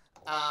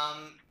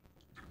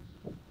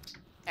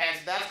 And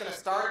so that's going to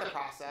start the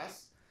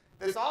process.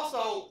 This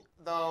also,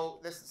 though,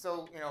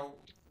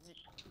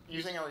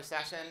 using a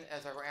recession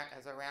as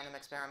a random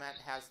experiment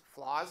has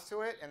flaws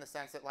to it in the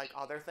sense that like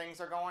other things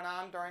are going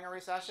on during a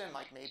recession,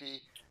 like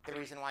maybe the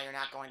reason why you're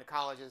not going to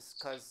college is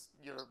because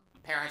your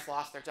parents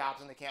lost their jobs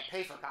and they can't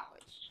pay for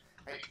college.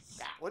 Right?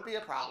 That would be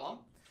a problem.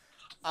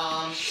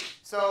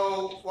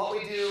 So what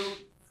we do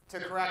to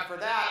correct for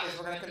that is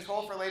we're going to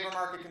control for labor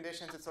market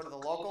conditions at sort of the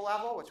local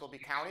level, which will be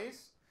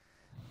counties.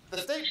 The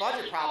state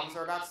budget problems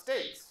are about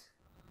states.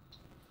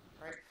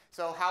 Right?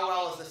 So how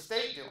well is the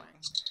state doing?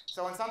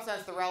 So in some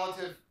sense, the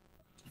relative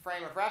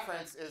frame of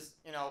reference is,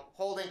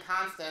 holding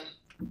constant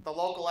the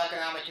local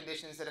economic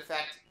conditions that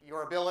affect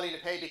your ability to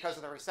pay because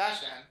of the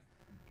recession.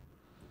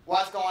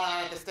 What's going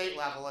on at the state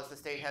level as the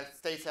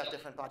states have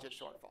different budget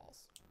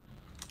shortfalls.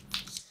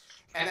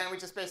 And then we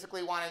just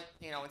basically want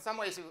to, in some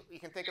ways you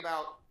can think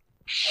about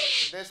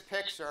this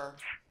picture,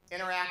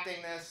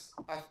 interacting this,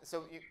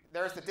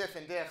 there's the diff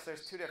and diffs,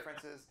 there's two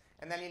differences,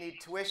 and then you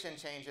need tuition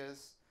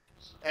changes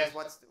as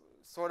what's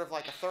sort of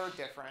like a third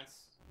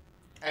difference.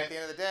 And at the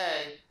end of the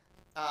day,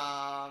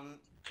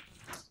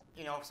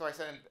 so I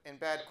said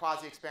embed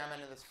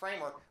quasi-experiment in this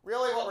framework.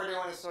 Really what we're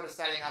doing is sort of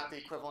setting up the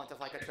equivalent of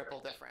like a triple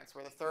difference,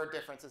 where the third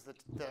difference is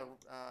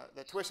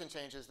the tuition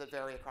changes that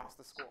vary across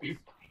the schools.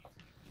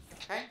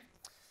 Okay?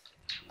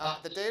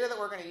 The data that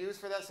we're going to use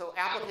for this, so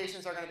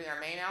applications are going to be our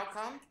main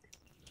outcome.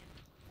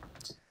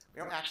 We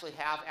don't actually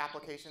have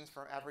applications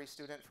for every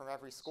student from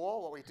every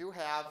school. What we do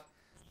have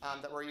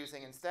that we're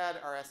using instead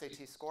are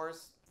SAT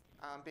scores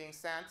being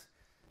sent.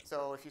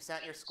 So if you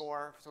sent your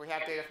score, so we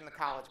have data from the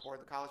College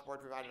Board. The College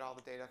Board provided all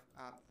the data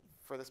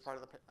for this part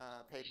of the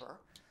paper.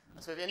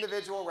 So we have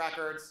individual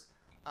records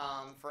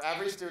for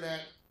every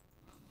student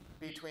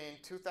between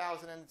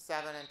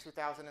 2007 and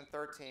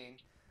 2013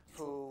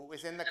 who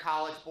is in the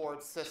College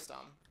Board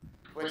system,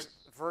 which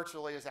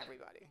virtually is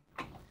everybody.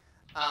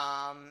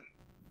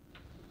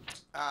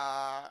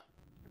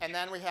 And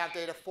then we have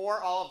data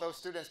for all of those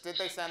students. Did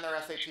they send their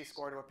SAT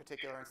score to a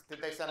particular,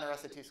 did they send their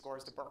SAT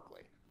scores to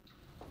Berkeley,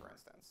 for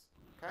instance?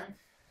 Okay?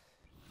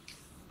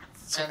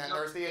 And then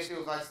there's the issue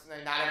of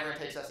not everyone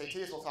takes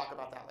SATs. We'll talk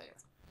about that later.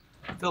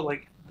 I feel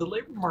like the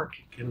labor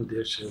market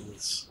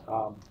conditions,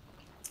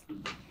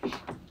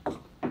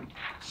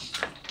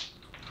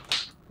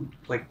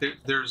 like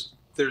there's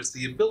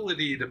the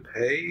ability to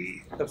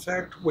pay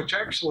effect, which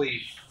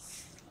actually,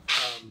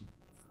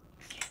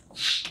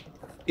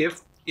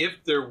 if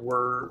there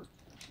were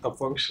a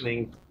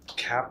functioning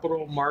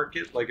capital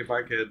market, like if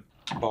I could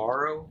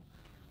borrow,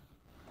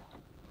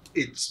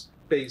 it's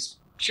based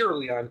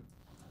purely on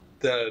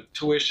the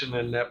tuition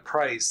and net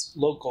price.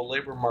 Local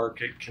labor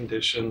market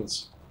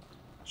conditions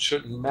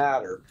shouldn't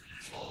matter,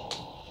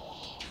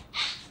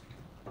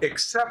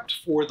 except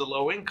for the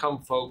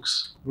low-income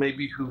folks,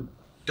 maybe who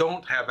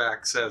don't have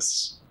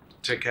access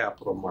to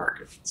capital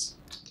markets.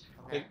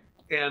 Okay.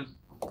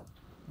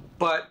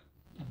 But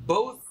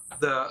both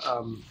the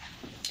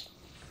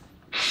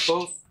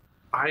both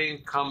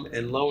high-income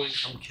and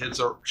low-income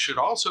kids should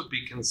also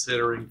be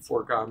considering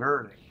foregone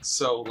earnings.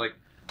 So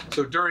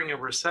during a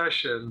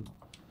recession,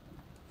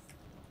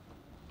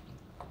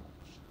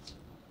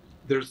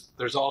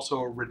 there's also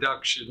a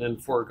reduction in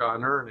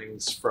foregone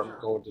earnings from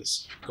going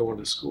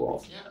to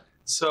school. Yeah.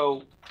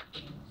 So,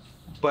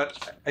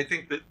 but I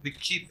think that the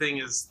key thing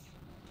is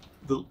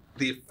the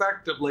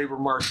effect of labor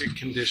market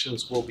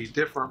conditions will be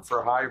different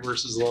for high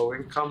versus low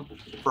income.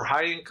 For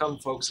high income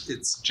folks,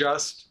 it's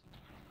just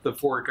the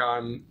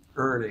foregone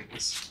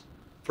earnings.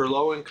 For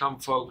low income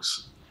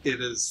folks,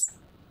 it is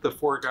the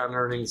foregone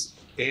earnings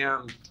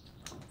and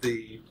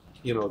the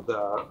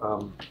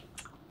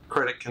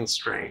credit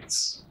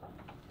constraints,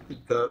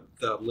 the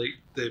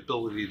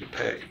ability to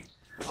pay.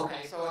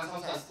 Okay, so in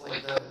some sense,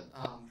 like the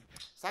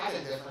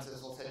second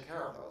differences will take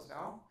care of those,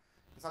 no?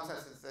 In some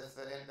sense, it's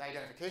the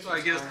identification. So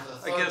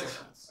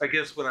I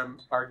guess what I'm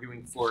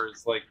arguing for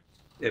is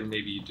and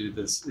maybe you do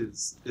this,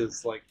 is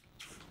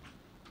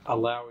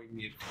allowing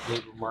the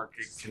labor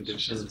market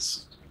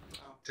conditions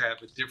to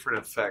have a different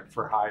effect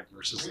for high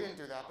versus. We didn't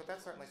do that, but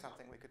that's certainly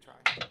something we could try.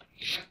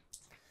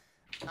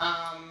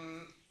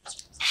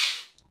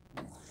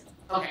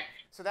 Okay,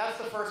 so that's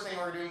the first thing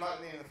we're doing.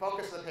 The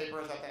focus of the paper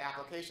is at the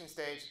application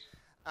stage,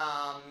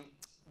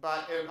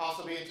 but it would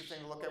also be interesting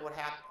to look at what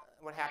happened.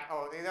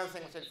 Oh, the other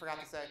thing which I forgot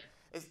to say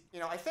is,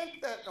 I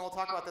think that, and we'll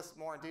talk about this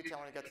more in detail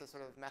when we get to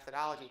sort of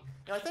methodology.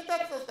 I think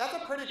that's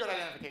a pretty good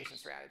identification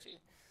strategy.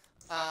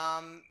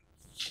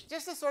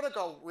 Just to sort of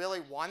go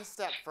really one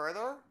step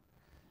further,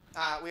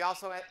 we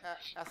also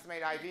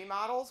estimate IV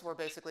models, where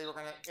basically we're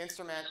going to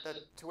instrument the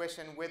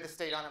tuition with the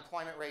state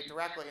unemployment rate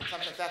directly. In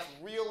some sense, that's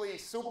really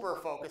super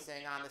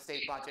focusing on the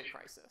state budget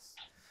crisis,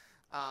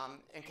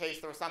 in case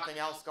there was something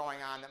else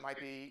going on that might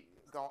be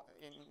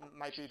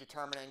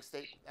determining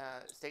state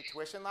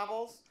tuition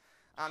levels.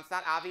 It's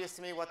not obvious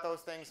to me what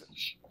those things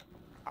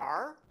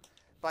are,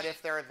 but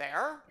if they're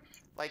there,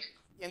 like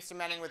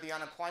instrumenting with the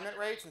unemployment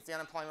rate, since the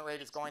unemployment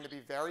rate is going to be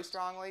very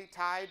strongly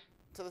tied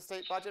to the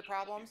state budget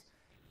problems,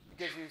 it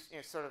gives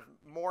you, sort of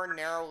more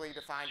narrowly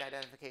defined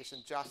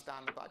identification just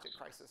on the budget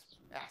crisis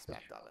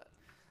aspect of it.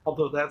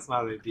 Although that's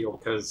not ideal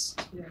because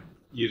Yeah.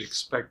 you'd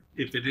expect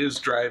if it is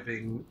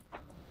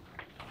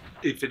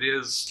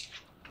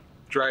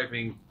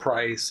driving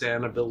price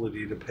and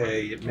ability to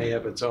pay, it may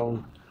have its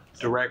own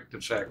direct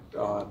effect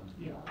on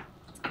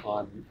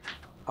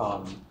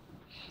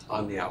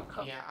the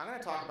outcome. Yeah, I'm going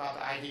to talk about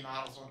the IV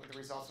models when the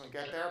results when we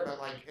get there, but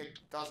like it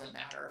doesn't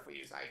matter if we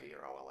use IV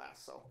or OLS.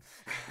 So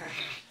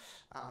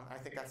I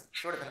think that's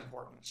sort of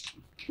important.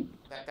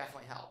 That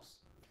definitely helps.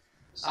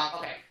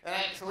 Okay,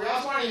 so we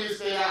also want to use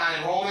data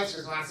on enrollments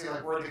because we want to see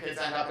like where the kids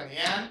end up in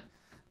the end.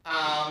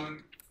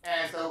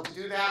 And so to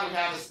do that, we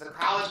have the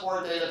College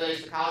Board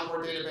database. The College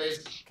Board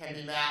database can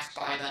be matched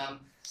by them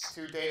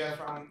to data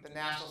from the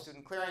National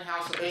Student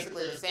Clearinghouse. So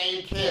basically the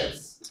same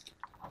kids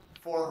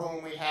for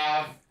whom we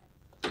have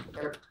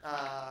their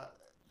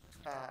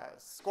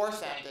score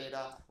SAM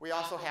data, we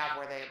also have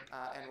where they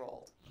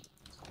enrolled.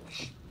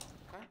 Okay.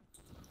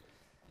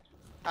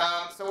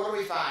 So what do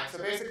we find? So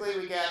basically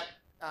we get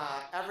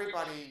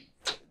everybody,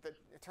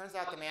 it turns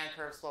out the demand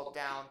curve sloped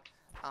down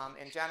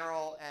in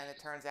general, and it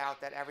turns out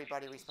that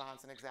everybody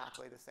responds in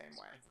exactly the same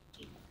way.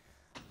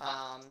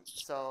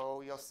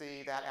 So you'll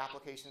see that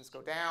applications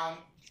go down.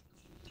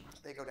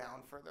 They go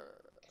down for the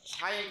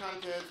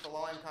high-income kids, the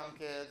low-income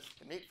kids,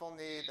 the meet full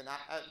need, the not,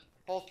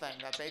 whole thing,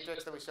 that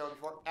matrix that we showed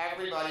before,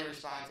 everybody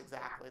responds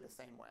exactly the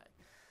same way.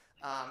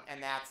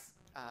 And that's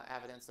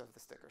evidence of the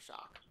sticker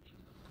shock.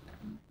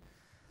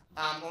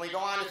 When we go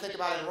on to think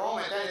about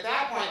enrollment, then at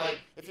that point,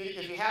 like if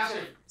you have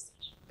sort of,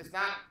 it's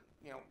not,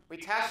 we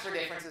test for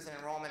differences in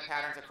enrollment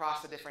patterns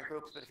across the different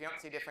groups, but if you don't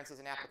see differences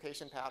in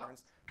application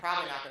patterns,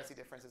 probably not going to see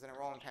differences in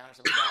enrollment patterns,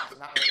 so we don't, so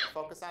not really going to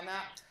focus on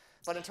that.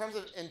 But in terms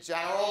of, in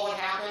general, what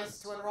happens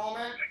to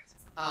enrollment,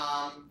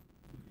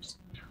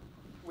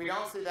 we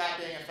don't see that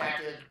being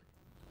affected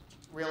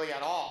really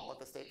at all at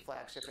the state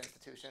flagship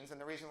institutions. And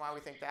the reason why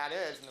we think that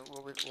is, and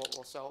we'll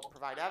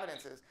provide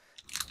evidence is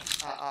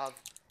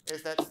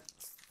that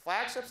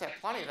flagships have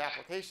plenty of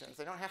applications.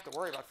 They don't have to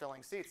worry about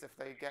filling seats. If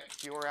they get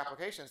fewer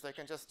applications, they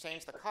can just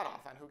change the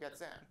cutoff on who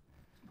gets in.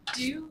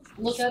 Do you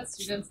look at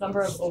students'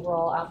 number of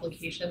overall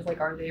applications?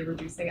 Like, are they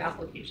reducing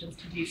applications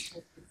to these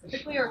schools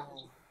specifically, or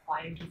just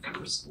applying to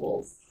fewer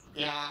schools?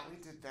 Yeah, we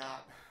did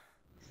that.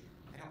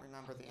 I don't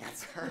remember the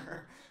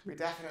answer. We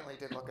definitely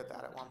did look at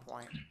that at one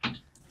point.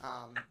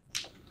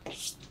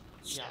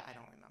 Yeah, I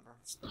don't remember.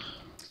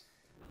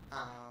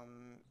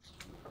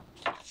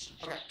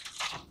 Okay.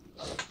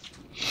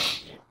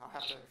 Yeah, I'll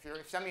have to, if you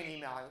send me an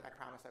email, I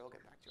promise I will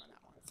get back to you on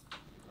that one.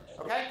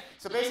 Okay,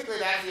 so basically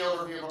that's the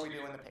overview of what we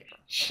do in the paper.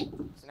 So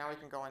now we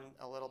can go in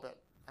a little bit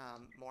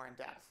more in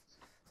depth.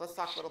 So let's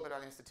talk a little bit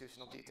about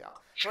institutional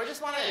detail. So I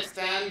just want to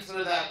extend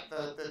sort of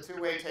the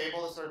two-way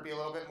table to sort of be a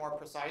little bit more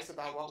precise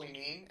about what we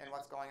mean and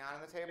what's going on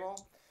in the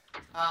table.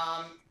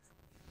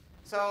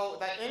 So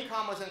that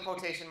income was in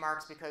quotation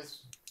marks because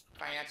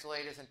financial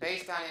aid isn't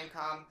based on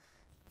income.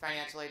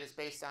 Financial aid is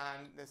based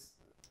on this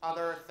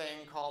other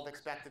thing called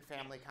expected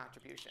family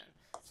contribution.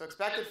 So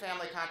expected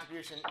family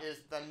contribution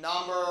is the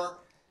number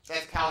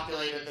that's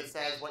calculated that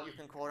says what you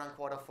can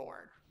quote-unquote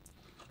afford.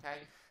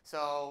 Okay?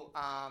 So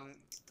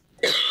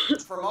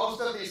for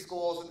most of these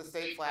schools at the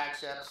state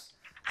flagships,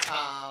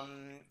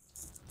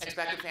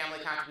 expected family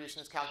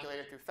contribution is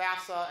calculated through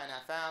FAFSA and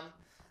FM.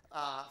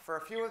 For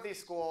a few of these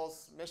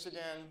schools,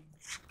 Michigan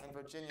and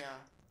Virginia,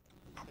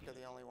 I think are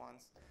the only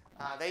ones,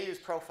 they use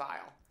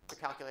profile to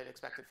calculate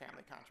expected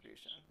family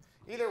contribution.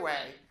 Either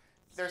way,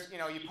 there's,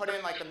 you put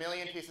in like a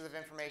million pieces of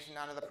information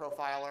onto the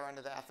profile or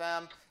into the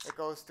FM. It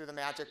goes through the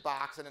magic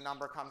box and a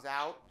number comes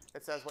out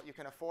that says what you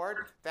can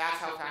afford. That's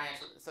how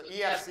financial. So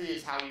EFC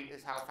is how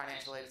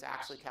financial aid is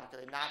actually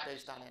calculated, not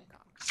based on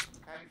income.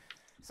 Okay.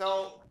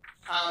 So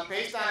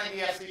based on an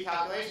EFC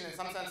calculation, in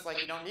some sense, like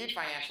you don't need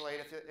financial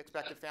aid if the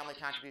expected family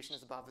contribution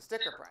is above the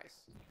sticker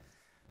price.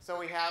 So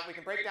we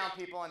can break down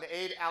people into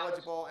aid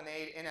eligible and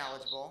aid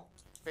ineligible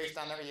based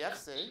on their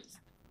EFC.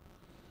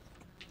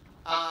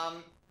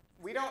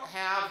 We don't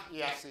have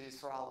EFCs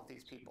for all of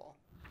these people.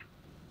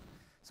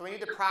 So we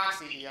need to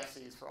proxy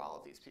EFCs for all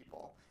of these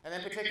people. And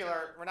in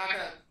particular, we're not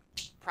going to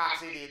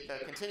proxy the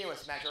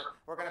continuous measure.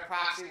 We're going to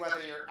proxy whether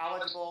you're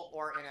eligible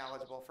or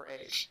ineligible for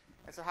aid.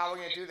 And so how are we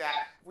going to do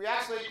that? We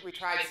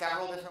tried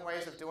several different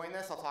ways of doing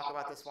this. I'll talk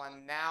about this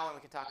one now, and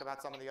we can talk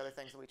about some of the other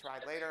things that we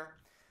tried later.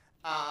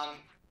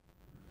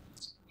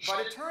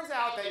 But it turns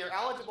out that you're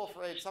eligible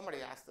for aid.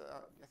 Somebody asked,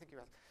 I think you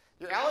asked.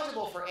 You're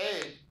eligible for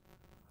aid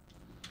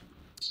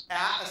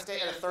at a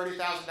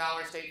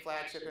 $30,000 state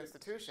flagship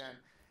institution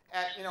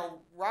at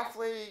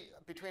roughly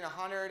between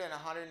 $100,000 and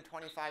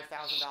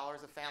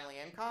 $125,000 of family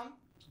income,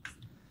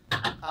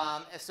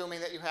 assuming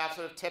that you have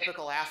sort of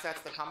typical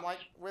assets that come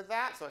with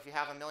that. So if you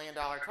have $1 million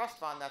trust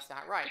fund, that's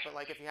not right. But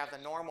like if you have the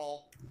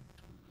normal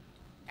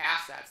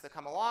assets that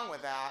come along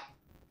with that,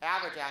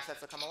 average assets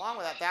that come along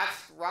with that,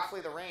 that's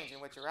roughly the range in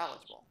which you're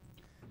eligible.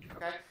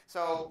 Okay,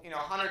 so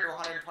 $100,000 to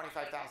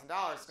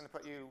 $125,000 is going to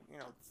put you,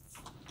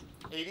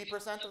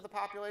 80% of the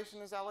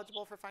population is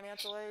eligible for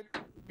financial aid,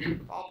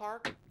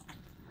 ballpark.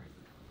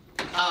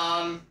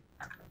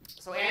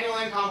 So annual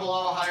income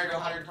below $100,000 to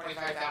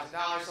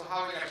 $125,000. So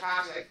how are we going to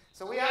calculate?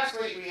 So we have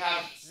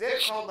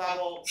zip code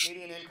level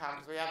median income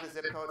because we have the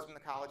zip codes from the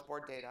College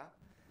Board data.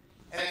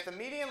 And if the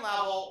median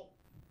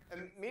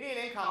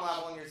income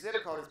level in your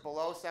zip code is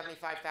below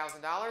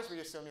 $75,000, we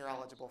assume you're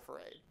eligible for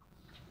aid.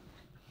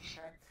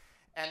 Okay?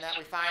 And that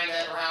we find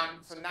that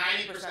around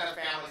 90% of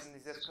families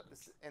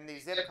in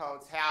these zip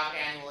codes have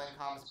annual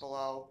incomes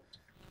below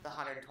the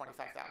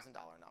 $125,000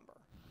 number.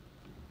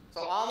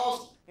 So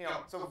almost,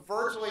 so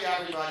virtually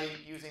everybody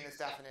using this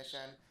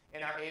definition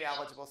in our aid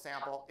eligible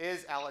sample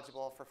is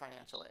eligible for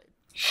financial aid.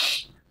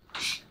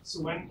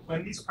 So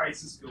when these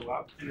prices go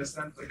up, in a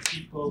sense, like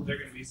there are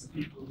going to be some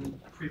people who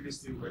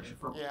previously were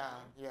informal. Yeah.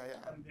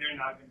 And they're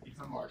not going to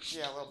become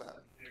marginal. Yeah, a little bit.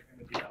 They're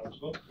going to be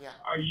eligible. Yeah.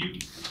 Are you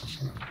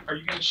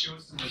going to show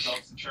some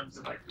results in terms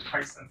of like the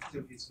price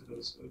sensitivities for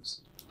those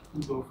folks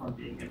who go from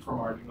being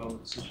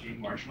inframarginal to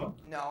being marginal?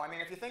 No, I mean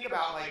if you think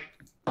about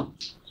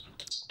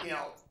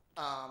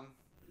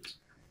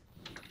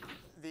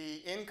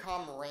the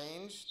income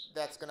range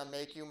that's going to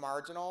make you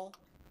marginal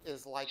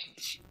is like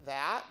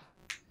that.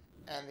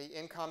 And the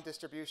income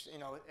distribution,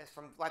 is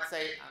from, let's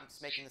say, I'm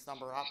just making this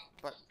number up,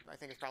 but I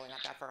think it's probably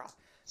not that far off.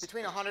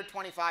 Between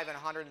 $125,000 and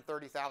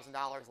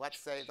 $130,000, let's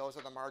say those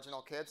are the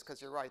marginal kids,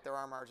 because you're right, there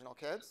are marginal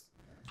kids.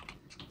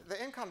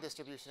 The income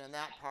distribution in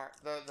that part,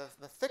 the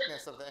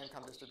thickness of the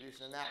income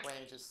distribution in that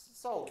range is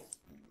so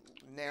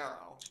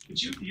narrow.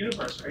 But you have the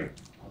universe, right?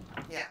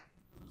 Yeah.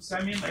 So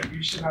I mean, like,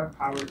 you should have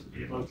power to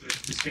be able to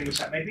distinguish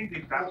that. And I think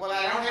that. Well,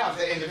 I don't have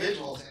the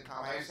individual's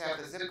income. I just have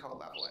the zip code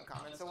level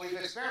income. And so we've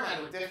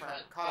experimented with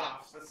different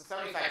cutoffs. But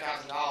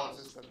 $75,000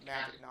 is the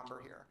magic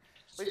number here.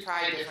 We've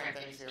tried different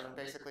things here, and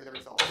basically the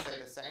results stay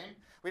the same.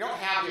 We don't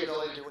have the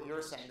ability to do what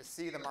you're saying, to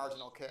see the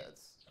marginal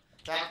kids.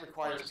 That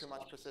requires too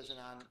much precision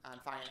on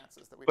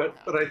finances that we don't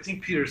have. But I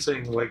think Peter's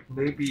saying, like,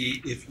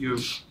 maybe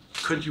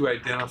could you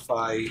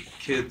identify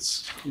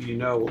kids who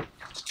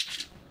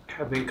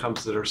have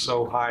incomes that are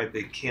so high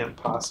they can't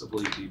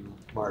possibly be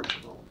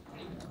marginal.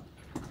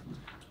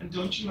 And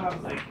don't you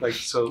have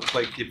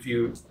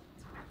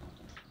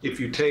if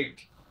you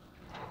take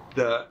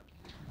the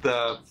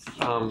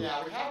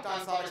yeah, we have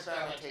done some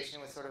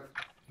experimentation with sort of,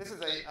 this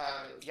is a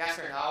yes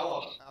or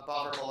no,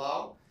 above or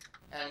below,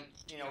 and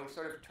we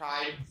sort of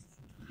tried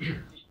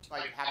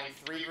having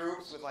 3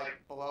 groups with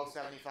below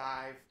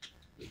 75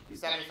 to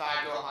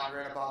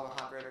 100, above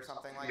 100 or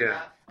something like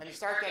that. And you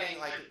start getting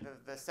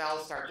the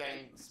cells start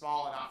getting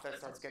small enough that it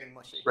starts getting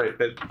mushy. Right,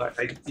 but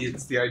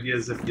it's the idea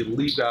is if you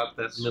leave out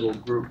that middle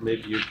group,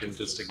 maybe you can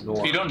just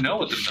ignore. You don't know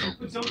what the middle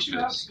group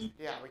is.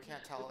 Yeah, we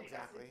can't tell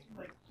exactly.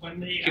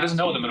 He doesn't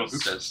know what the middle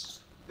group is.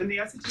 In the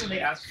SAT, when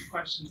they ask you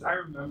questions, I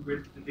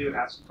remember that they would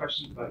ask you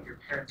questions about your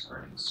parents'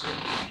 earnings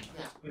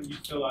when you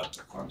fill out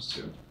the forms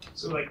too.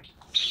 So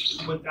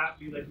would that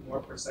be more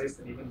precise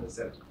than even the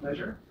ZIP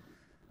measure?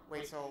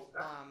 Wait, so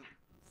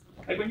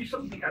when you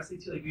fill the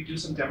SAT, you do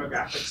some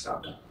demographic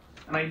stuff,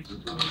 and I do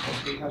believe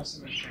that they have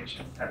some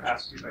information that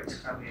asks you about your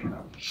family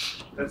income.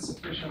 That's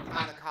sufficient.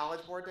 On the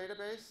College Board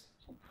database?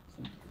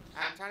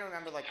 I'm trying to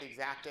remember the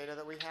exact data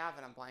that we have,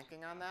 and I'm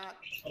blanking on that.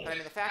 But I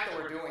mean, the fact that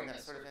we're doing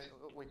this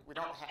we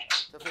don't have.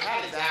 So if we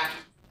had exact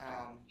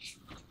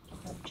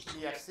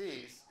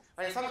EFCs,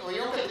 right? You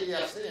don't get the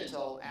EFC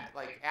until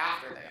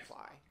after they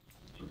apply.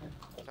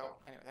 So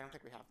anyway, I don't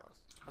think we have those.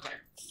 Okay.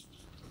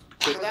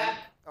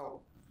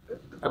 So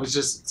I was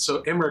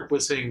so Emmerich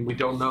was saying we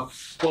don't know.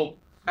 Well,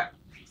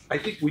 I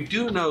think we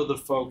do know the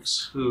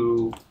folks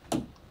who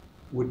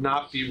would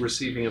not be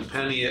receiving a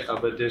penny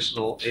of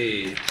additional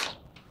aid,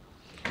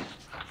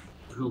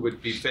 who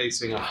would be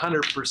facing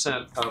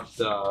 100% of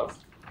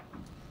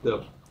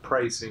the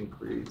price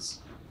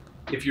increase.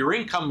 If your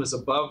income is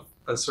above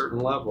a certain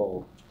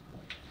level,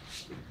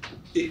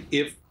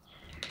 if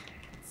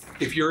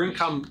your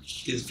income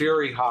is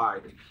very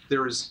high,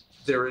 there is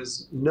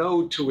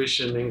no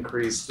tuition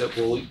increase that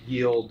will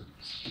yield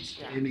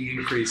any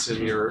increase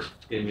in your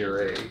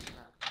aid.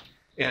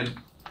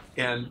 And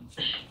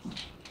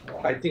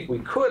I think we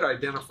could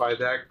identify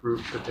that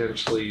group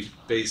potentially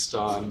based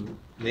on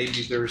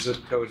maybe there's a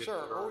code.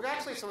 Sure. Well, we've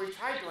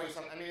tried doing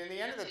something. I mean, in the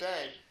end of the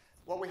day,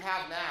 what we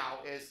have now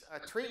is a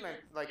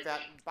treatment like that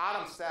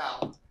bottom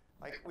cell.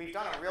 We've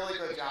done a really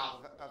good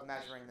job of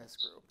measuring this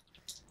group.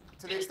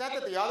 To the extent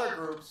that the other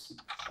groups,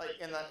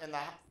 in the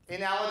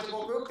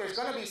ineligible group, there's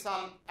going to be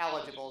some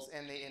eligibles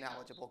in the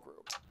ineligible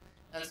group.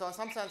 And so in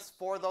some sense,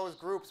 for those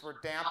groups, we're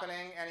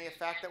dampening any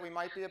effect that we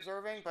might be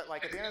observing. But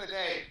at the end of the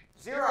day,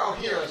 0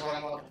 here is what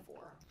I'm looking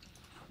for.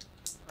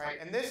 Right?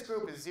 And this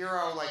group is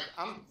 0.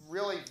 I'm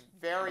really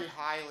very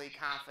highly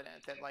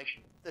confident that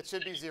it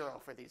should be 0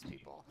 for these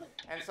people.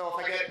 And so if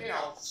I get, an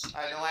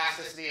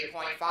elasticity of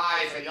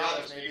 0.5 for the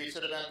others, maybe it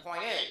should have been 0.8.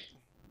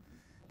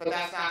 But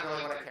that's not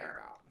really what I care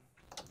about.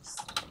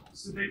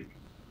 So they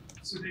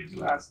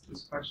do ask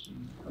this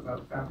question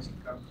about family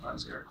income on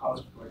their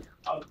College Board.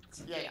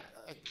 Yes,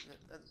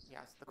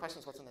 the question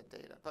is what's in the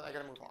data, but I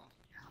gotta move on.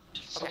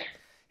 Okay,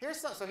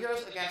 here's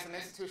again some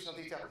institutional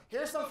detail.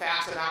 Here's some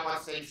facts about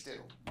what states do.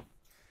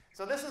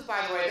 So this is,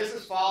 by the way, this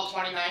is fall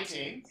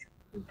 2019.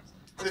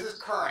 This is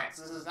current.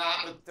 This is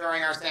not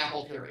during our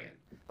sample period.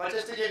 But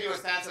just to give you a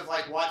sense of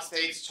like what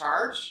states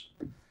charge,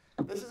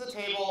 this is a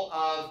table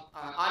of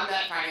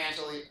unmet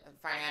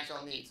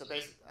financial needs. So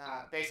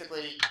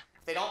basically,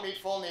 if they don't meet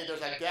full need,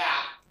 there's a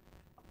gap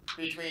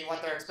between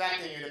what they're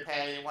expecting you to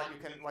pay and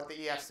what the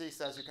EFC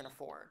says you can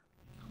afford.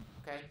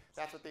 Okay,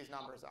 that's what these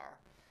numbers are.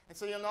 And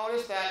so you'll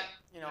notice that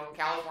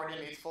California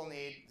meets full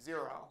need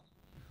 0.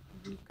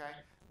 Okay,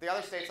 the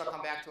other states I'll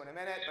come back to in a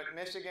minute, but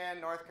Michigan,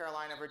 North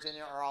Carolina,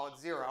 Virginia are all at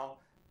 0.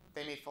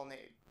 They meet full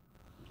need.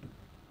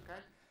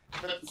 Okay,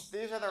 but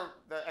these are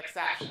the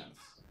exceptions.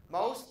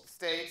 Most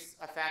states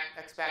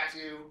expect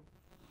you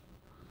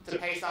to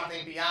pay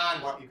something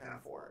beyond what you can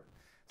afford.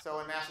 So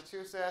in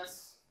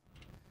Massachusetts,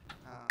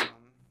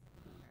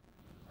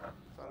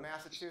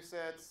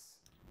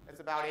 it's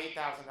about $8,000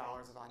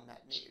 of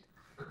unmet need.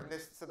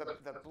 And so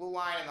the blue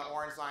line and the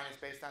orange line is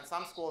based on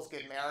some schools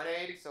give merit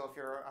aid. So if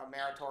you're a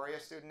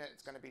meritorious student,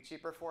 it's going to be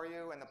cheaper for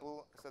you. And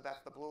so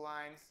that's the blue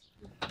lines.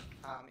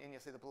 And you'll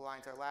see the blue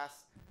lines are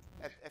less.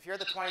 If you're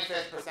the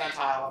 25th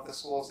percentile of the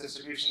school's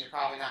distribution, you're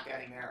probably not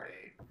getting merit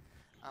aid.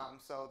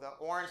 So the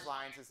orange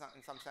lines is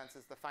in some sense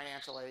is the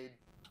financial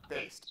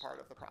aid-based part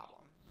of the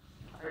problem.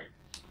 Right.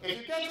 If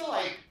you get to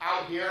like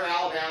out here,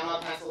 Alabama,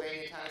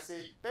 Pennsylvania,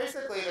 Tennessee,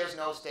 basically there's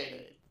no state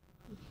aid.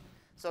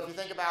 So if you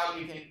think about,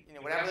 you can,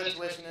 whatever the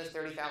tuition is,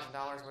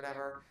 $30,000,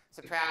 whatever,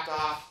 subtract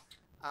off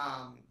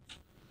a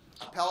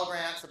Pell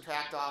Grant,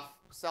 subtract off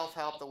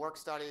self-help, the work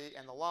study,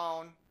 and the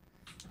loan.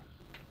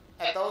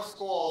 At those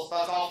schools,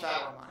 that's all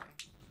federal money.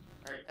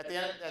 Right?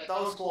 At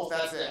those schools,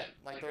 that's it.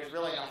 Like there's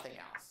really nothing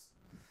else.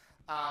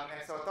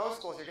 And so at those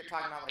schools, you're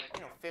talking about like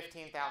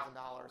 $15,000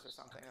 or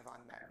something of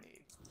unmet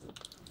need.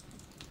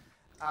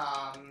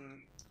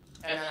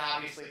 And then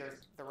obviously there's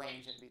the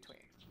range in between.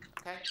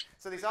 Okay,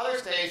 so these other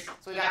states,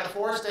 so we got the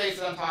 4 states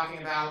that I'm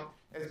talking about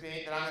that I'm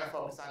going to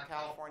focus on: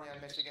 California,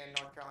 Michigan,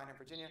 North Carolina, and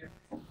Virginia.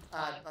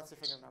 Let's see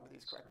if I can remember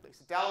these correctly.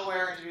 So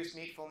Delaware introduced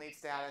meet full need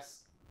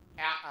status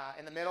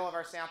in the middle of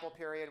our sample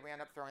period. We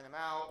end up throwing them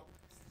out.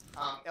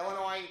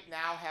 Illinois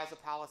now has a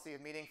policy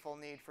of meeting full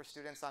need for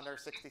students under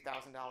 $60,000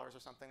 or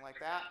something like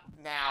that.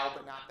 Now,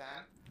 but not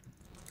then.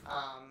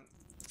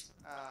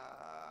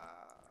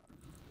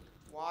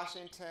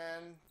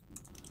 Washington,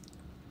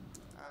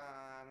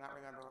 I'm not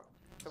remember.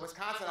 So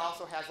Wisconsin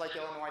also has, like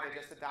Illinois, they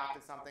just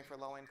adopted something for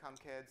low-income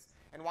kids.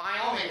 And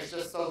Wyoming is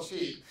just so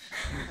cheap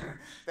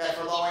that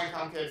for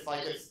low-income kids,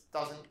 like it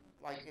doesn't,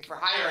 like for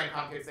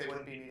higher-income kids, they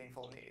wouldn't be meeting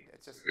full need.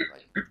 It's just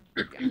like,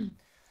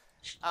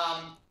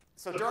 yeah.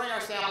 So during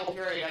our sample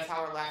period, that's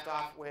how we're left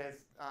off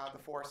with the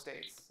 4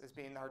 states as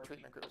being our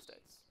treatment group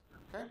states.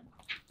 Okay.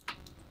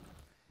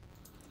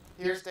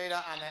 Here's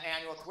data on the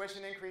annual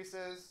tuition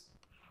increases.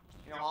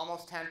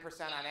 Almost 10%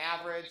 on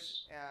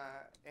average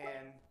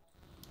in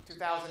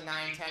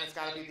 2009-10, it's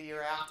got to be the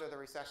year after the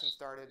recession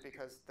started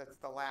because that's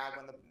the lag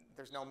when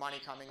there's no money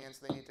coming in,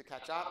 so they need to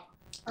catch up.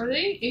 Are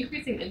they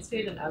increasing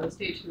in-state and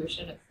out-of-state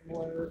tuition at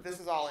similar? This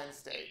is all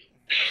in-state.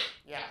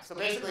 Yeah, so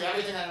basically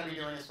everything I'm going to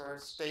be doing is for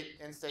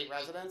in-state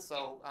residents,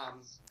 so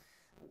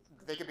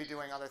they could be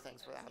doing other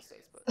things for the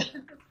out-of-states. But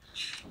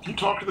Can you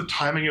talk to the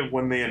timing of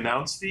when they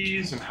announce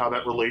these and how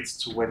that relates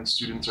to when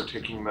students are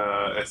taking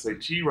the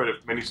SAT, right?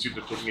 If many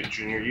students are taking it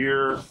junior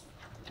year,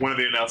 when are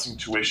they announcing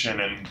tuition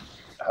and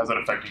how's that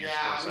affecting your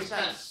Yeah, we courses?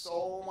 spent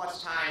so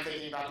much time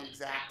thinking about the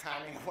exact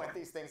timing of when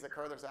these things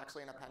occur. There's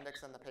actually an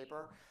appendix in the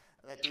paper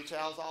that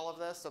details all of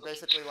this. So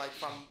basically, like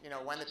from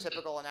when the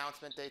typical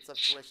announcement dates of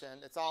tuition,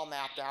 it's all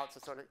mapped out. So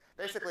sort of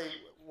basically,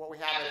 what we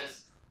have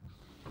is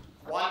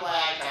one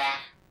lag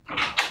back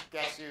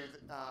gets you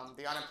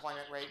the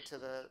unemployment rate to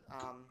the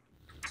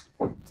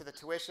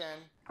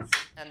tuition,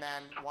 and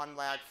then one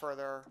lag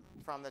further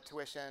from the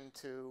tuition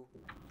to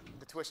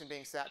the tuition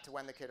being set to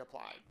when the kid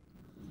applied.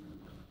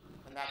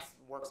 And that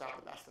works out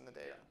the best in the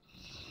data.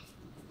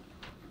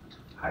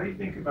 How do you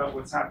think about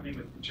what's happening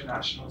with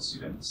international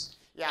students?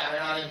 Yeah, they're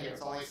not in here.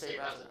 It's only state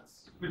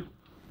residents.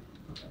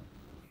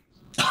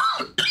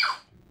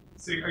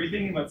 So are you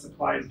thinking about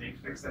supplies being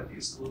fixed at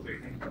these schools? Are you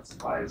thinking about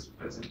supplies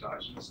as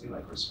endogenously,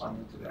 like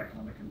responding to the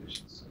economic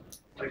conditions?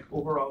 So, like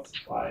overall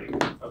supply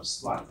of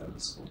slots at the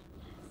school?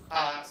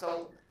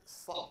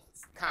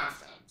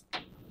 Constant.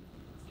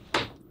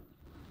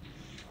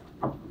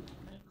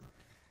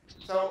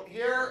 So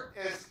here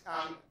is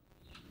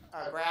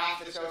a graph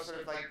that shows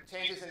sort of like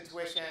changes in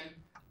tuition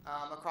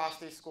across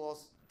these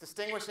schools,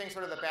 distinguishing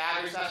sort of the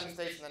bad recession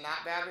states and the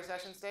not bad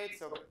recession states.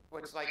 So,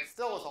 which like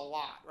still is a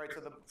lot, right?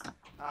 So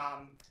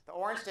the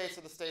orange states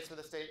are the states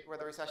where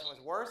the recession was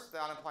worse.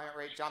 The unemployment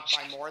rate jumped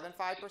by more than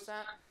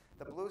 5%.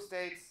 The blue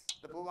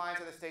lines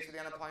are the states where the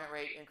unemployment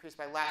rate increased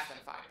by less than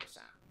 5%.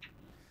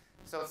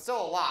 So it's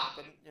still a lot,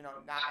 but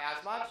not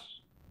as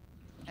much.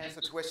 And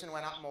so tuition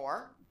went up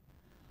more.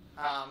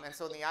 And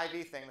so in the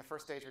IV thing, the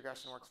first stage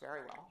regression works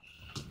very well.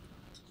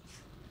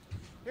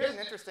 Here's an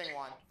interesting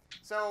one.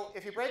 So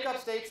if you break up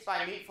states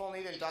by meet full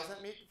need and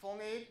doesn't meet full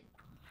need,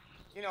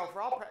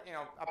 for all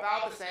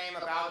about the same,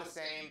 about the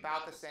same,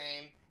 about the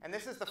same. And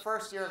this is the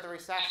first year of the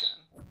recession.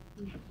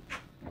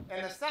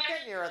 in the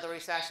second year of the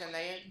recession,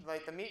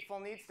 like the meet full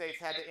need states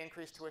had to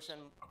increase tuition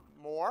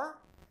more,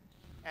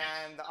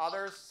 and the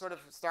others sort of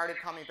started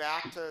coming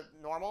back to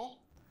normal.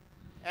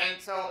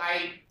 And so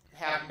I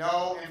have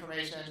no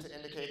information to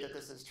indicate that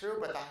this is true,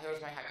 but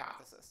here's my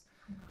hypothesis.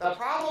 The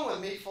problem with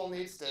meet full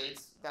need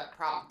states, the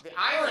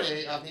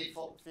irony of meet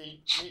full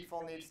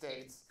need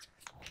states,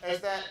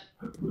 is that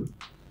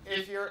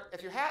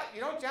you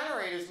don't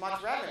generate as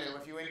much revenue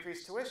if you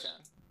increase tuition.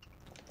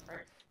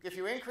 Right? If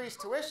you increase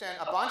tuition,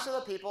 a bunch of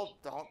the people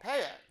don't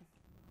pay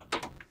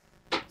it.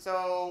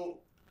 So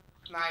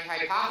my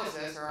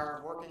hypothesis, or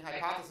our working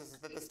hypothesis, is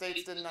that the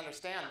states didn't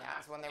understand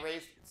that. So when they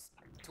raised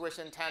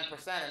tuition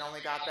 10% and only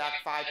got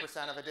back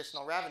 5% of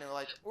additional revenue,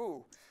 like,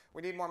 ooh,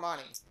 we need more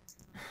money.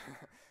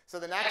 So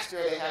the next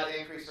year they had to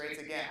increase rates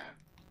again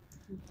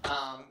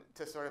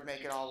to sort of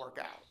make it all work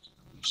out.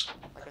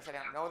 Like I said,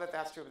 I don't know that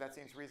that's true, but that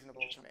seems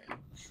reasonable to me.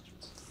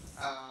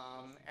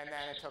 And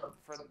then it took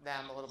for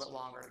them a little bit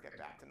longer to get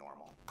back to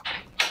normal.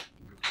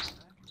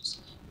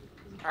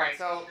 All right,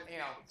 so,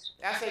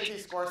 SAT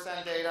score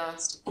send data.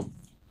 Let's see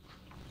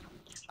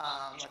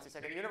a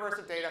second.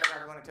 Universal data for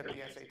everyone who took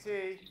the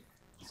SAT.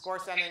 Score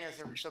sending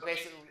is, so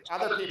basically,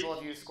 other people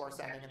have used score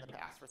sending in the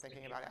past for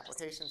thinking about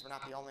applications. We're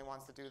not the only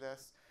ones to do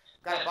this.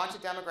 Got a bunch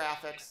of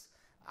demographics,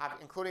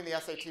 including the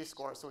SAT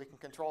score, so we can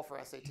control for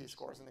SAT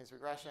scores in these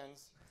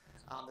regressions.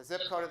 The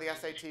zip code of the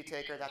SAT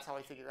taker, that's how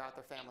we figure out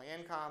their family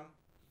income.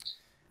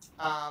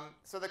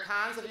 So the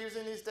cons of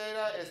using these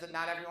data is that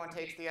not everyone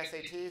takes the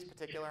SATs,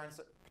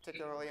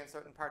 particularly in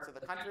certain parts of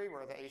the country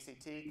where the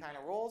ACT kind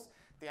of rules.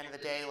 At the end of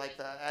the day, like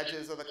the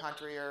edges of the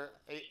country are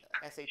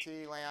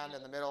SAT land,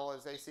 and the middle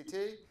is ACT.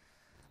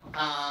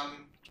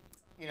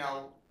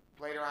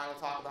 Later on we'll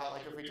talk about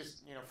like if we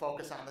just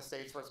focus on the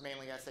states where it's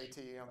mainly SAT,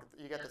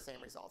 you get the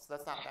same results. So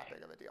that's not that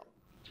big of a deal.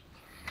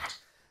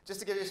 Just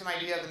to give you some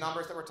idea of the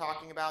numbers that we're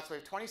talking about, so we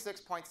have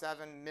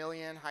 26.7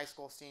 million high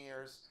school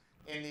seniors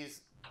in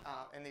these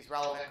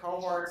relevant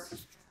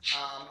cohorts.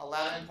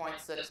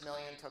 11.6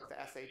 million took the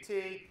SAT,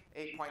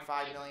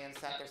 8.5 million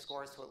sent their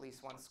scores to at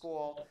least one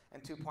school,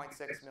 and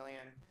 2.6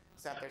 million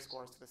sent their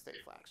scores to the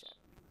state flagship.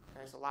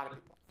 Okay, so a lot of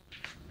people.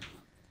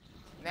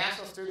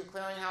 National Student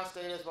Clearinghouse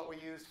data is what we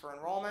use for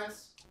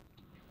enrollments.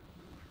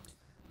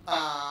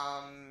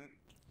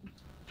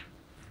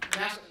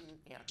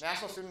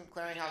 National Student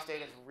Clearinghouse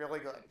data is really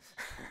good.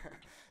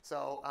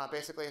 So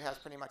basically it has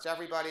pretty much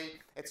everybody.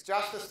 It's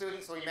just the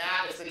students, so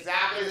it's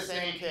exactly the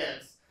same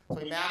kids. So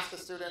we match the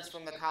students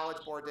from the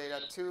College Board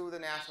data to the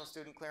National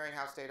Student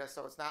Clearinghouse data,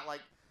 so it's not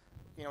like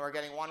we're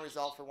getting one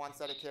result for one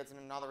set of kids and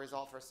another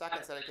result for a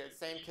second set of kids,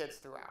 same kids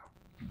throughout.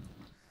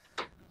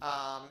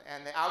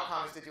 And the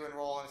outcome is did you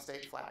enroll in a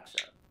state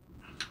flagship.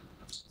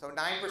 So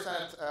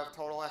 9% of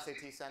total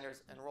SAT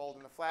senders enrolled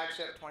in the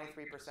flagship,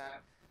 23%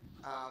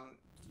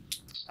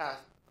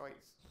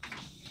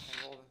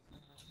 enrolled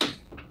in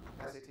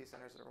SAT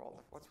centers enrolled.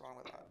 What's wrong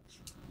with that?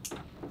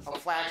 Oh,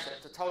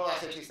 flagship. The total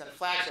SAT center,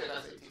 flagship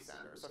SAT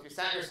centers. So if you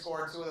sent your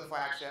score to the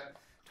flagship,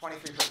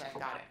 23%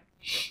 got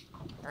in,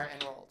 or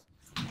enrolled.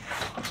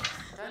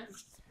 Okay.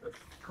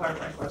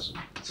 Clarifying question.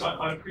 So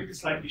on a previous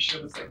slide, you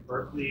showed us like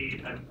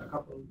Berkeley and a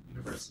couple of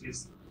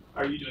universities.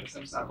 Are you doing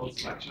some sample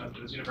selection of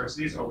those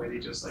universities, or were they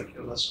just like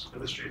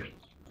illustrated?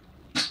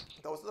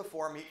 Those are the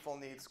 4 meet full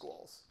need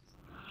schools.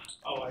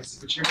 Oh, I see.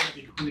 But you're going to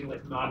be including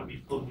like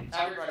non-meet full needs.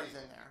 Everybody's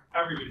in there.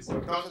 Everybody's in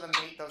there. Those are the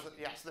meet. So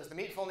there's the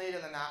meet full need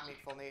and the not meet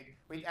full need.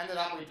 We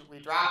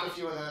dropped a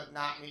few of the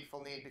not meet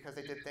full need because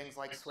they did things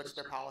like switch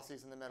their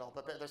policies in the middle.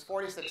 But there's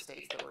 46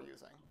 states that we're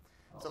using.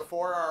 So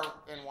 4 are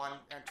in one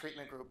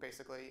treatment group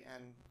basically,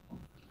 and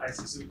I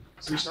see.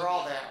 So they're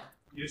all there.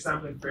 Your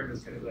sampling frame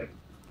is going to be like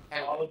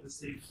all of the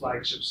state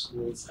flagship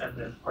schools, and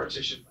then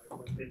partitioned by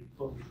when they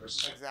full need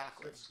versus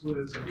exactly.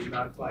 Excluded is going to be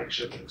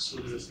non-flagship, and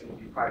excluded is going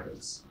to be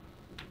privates.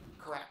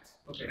 Correct.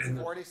 Okay. It's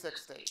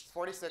 46 states,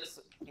 46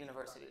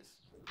 universities.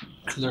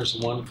 And there's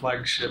one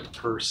flagship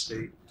per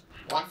state.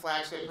 One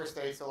flagship per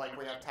state. So like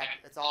we have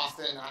it's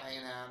Austin, not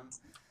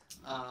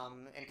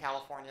A&M. In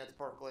California, it's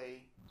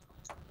Berkeley.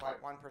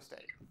 Right, 1 per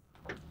state.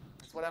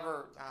 It's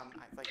whatever,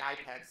 like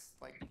IPEDS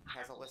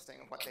has a listing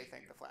of what they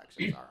think the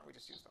flagships are. We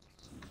just use them.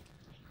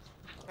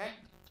 Okay.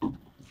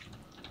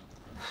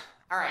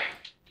 All right.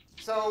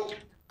 So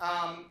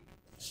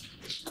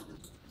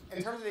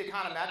in terms of the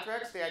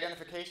econometrics, the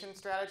identification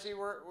strategy we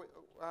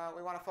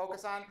want to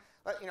focus on.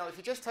 But if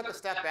you just took a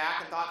step back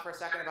and thought for a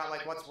second about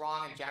like what's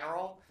wrong in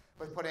general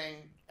with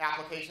putting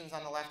applications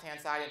on the left-hand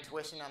side and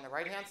tuition on the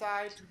right-hand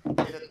side,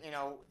 is it,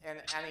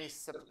 and any,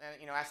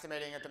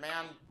 estimating a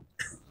demand,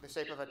 the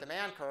shape of a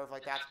demand curve,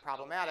 like that's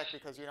problematic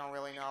because you don't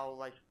really know,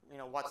 like,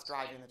 what's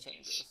driving the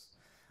changes.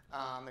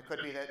 It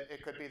could be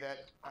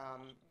that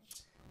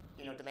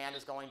demand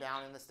is going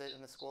down in the state,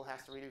 and the school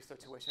has to reduce their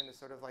tuition to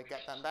sort of like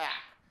get them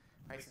back.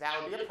 Right, so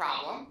that would be a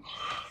problem.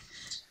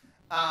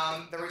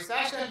 The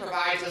recession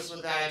provides us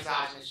with that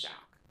exogenous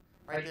shock.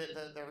 Right,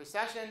 the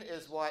recession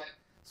is what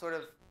sort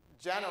of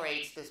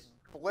generates this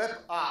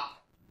blip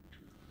up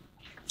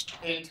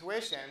in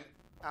tuition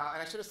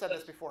and I should have said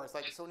this before, it's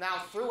like, so now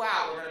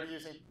throughout we're going to be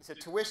using, so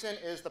tuition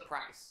is the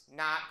price,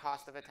 not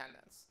cost of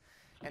attendance.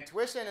 And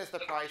tuition is the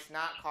price,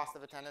 not cost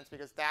of attendance,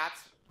 because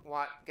that's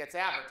what gets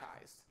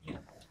advertised.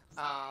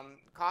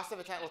 Cost of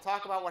attendance, we'll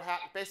talk about what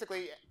happens.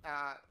 Basically,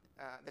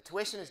 the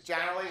tuition is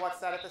generally what's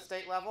set at the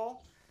state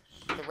level.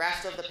 The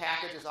rest of the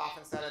package is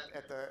often set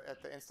at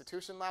the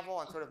institution level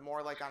and sort of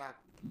more like on a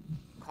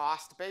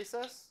cost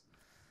basis.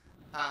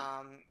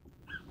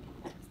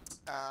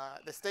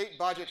 The state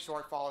budget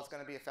shortfall is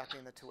going to be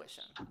affecting the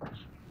tuition. Okay.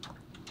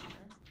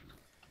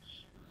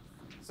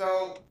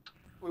 So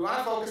we want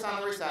to focus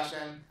on the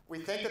recession. We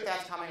think that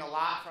that's coming a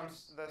lot from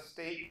the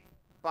state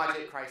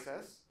budget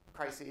crises.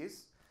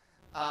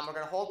 We're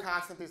going to hold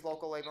constant these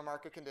local labor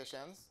market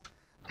conditions.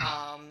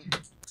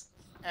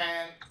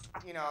 And,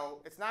 you know,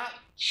 it's not,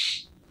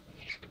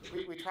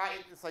 we try,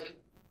 it's like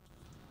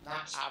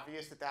not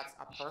obvious that that's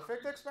a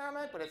perfect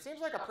experiment, but it seems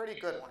like a pretty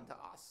good one to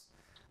us.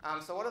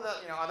 So what are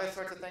the, you know, other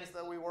sorts of things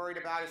that we worried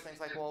about is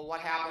things like, well, what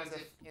happens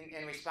if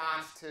in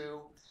response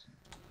to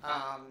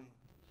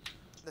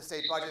the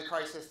state budget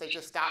crisis, they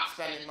just stopped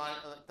spending money,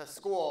 the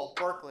school,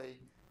 Berkeley,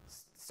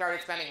 started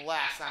spending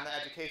less on the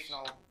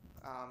educational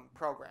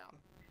program,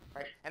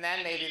 right? And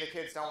then maybe the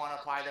kids don't want to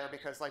apply there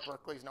because like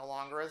Berkeley's no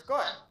longer as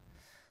good.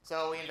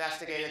 So we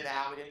investigated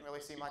that. We didn't really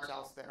see much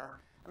else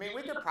there. I mean,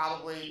 we could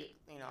probably,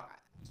 you know,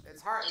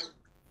 it's hard.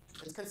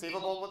 It's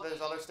conceivable that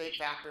there's other state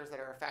factors that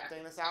are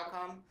affecting this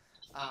outcome.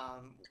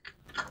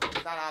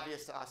 It's not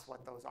obvious to us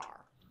what those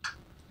are.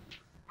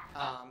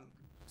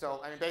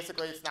 So, I mean,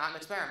 basically, it's not an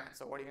experiment.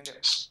 So what are you going to do?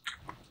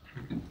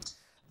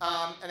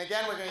 And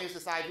again, we're going to use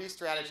this IV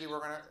strategy. We're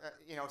going to,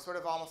 you know, sort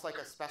of almost like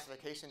a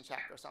specification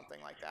check or something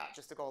like that,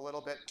 just to go a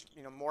little bit,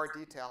 you know, more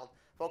detailed,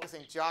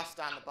 focusing just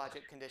on the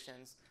budget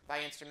conditions by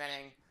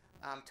instrumenting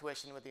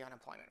tuition with the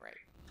unemployment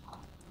rate.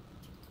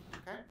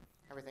 Okay?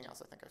 Everything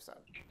else I think I've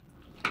said.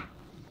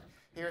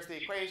 Here's the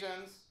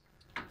equations.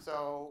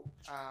 So,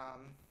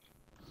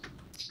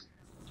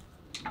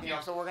 you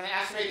know, so we're going to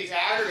estimate these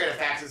aggregate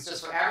effects. It's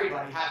just for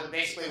everybody.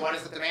 Basically, what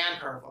does the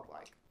demand curve look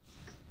like?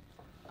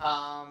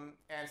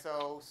 And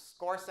so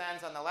score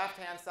sends on the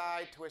left-hand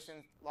side,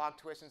 log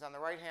tuitions on the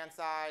right-hand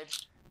side,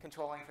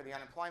 controlling for the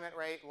unemployment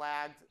rate,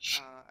 lagged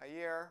a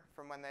year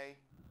from when they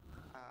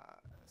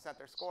sent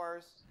their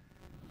scores.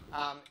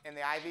 In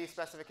the IV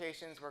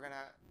specifications, we're going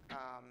to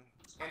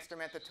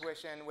instrument the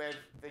tuition with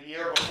the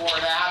year before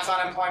that's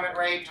unemployment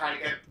rate, trying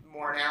to get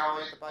more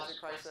narrowly at the budget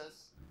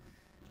crisis.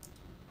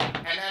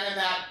 And then in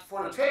that,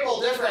 for the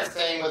triple difference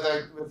thing with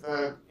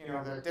the you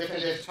know, the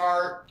definitive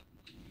chart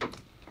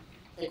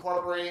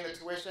incorporating the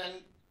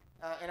tuition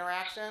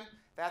interaction,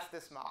 that's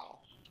this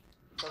model.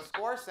 So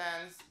score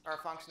sends are a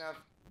function of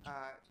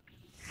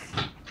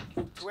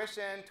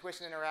tuition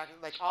interaction,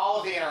 like all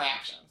of the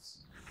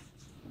interactions.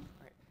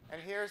 Right.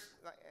 And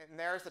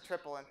there's the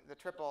triple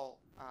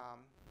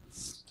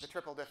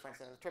difference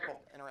in the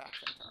triple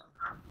interaction term.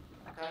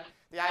 Okay?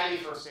 The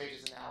IV first stage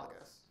is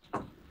analogous.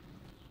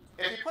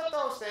 If you put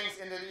those things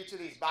into each of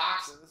these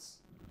boxes,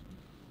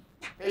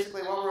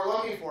 basically what we're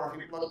looking for, if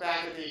you look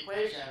back at the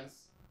equations,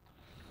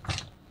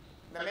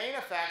 the main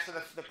effect, so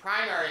the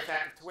primary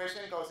effect of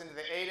tuition goes into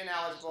the aid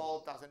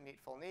ineligible, doesn't meet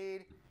full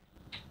need.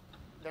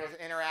 There's an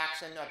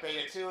interaction of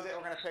beta 2 that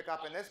we're going to pick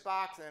up in this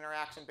box, an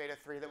interaction beta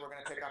 3 that we're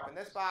going to pick up in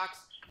this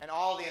box, and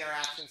all the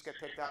interactions get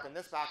picked up in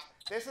this box.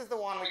 This is the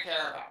one we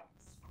care about.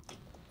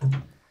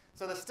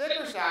 So the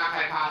sticker shock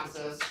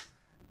hypothesis,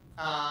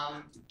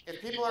 if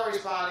people are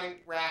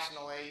responding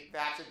rationally,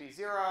 that should be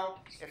 0.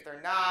 If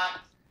they're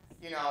not,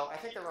 you know, I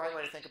think the right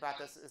way to think about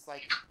this is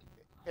like,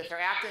 if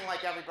they're acting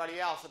like everybody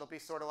else, it'll be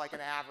sort of like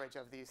an average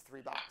of these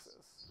 3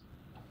 boxes.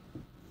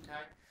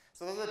 Okay?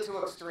 So those are the 2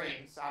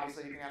 extremes.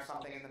 Obviously, you can have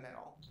something in the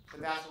middle,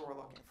 but that's what we're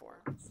looking for.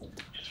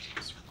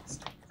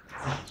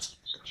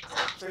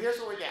 So here's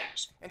what we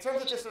get. In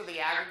terms of just sort of the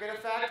aggregate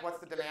effect, what's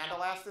the demand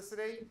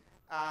elasticity?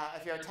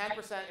 If you have a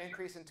 10%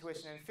 increase in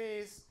tuition and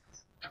fees,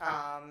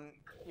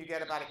 you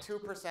get about a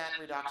 2%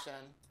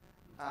 reduction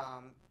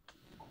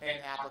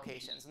in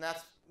applications. And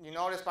that's, you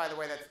notice, by the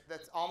way,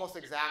 that's almost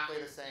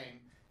exactly the same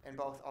in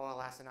both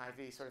OLS and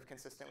IV, sort of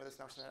consistent with this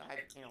notion that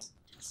IV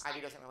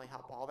doesn't really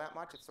help all that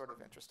much. It's sort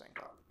of interesting,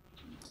 but.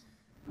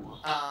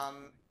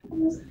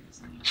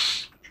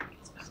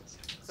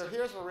 So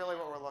here's really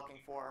what we're looking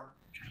for,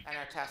 and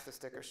our test is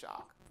sticker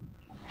shock.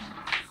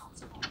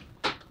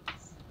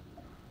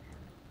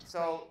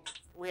 So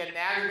we had an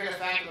aggregate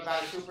effect of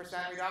about a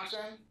 2%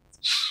 reduction.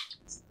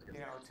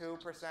 You know, 2%,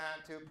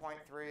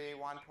 2.3, 1.6,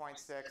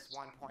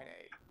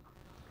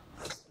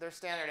 1.8. There's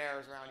standard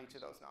errors around each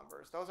of those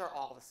numbers. Those are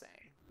all the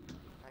same.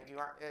 Like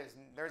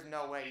there's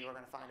no way you are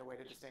going to find a way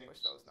to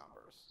distinguish those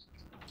numbers.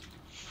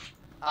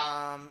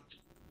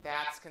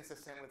 That's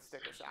consistent with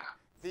sticker shock.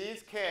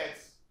 These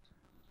kids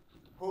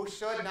who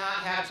should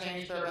not have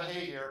changed their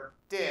behavior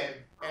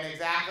did in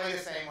exactly the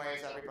same way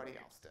as everybody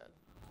else did.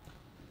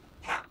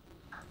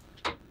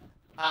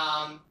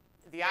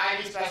 The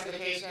IV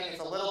specification is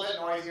a little bit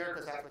noisier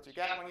because that's what you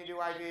get when you do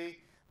IV,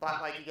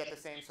 but like you get the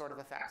same sort of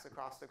effects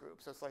across the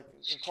group. So it's like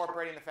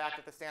incorporating the fact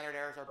that the standard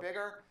errors are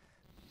bigger.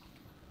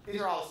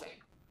 These are all the same.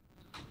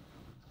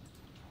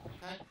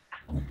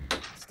 Okay?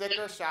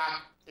 Sticker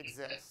shock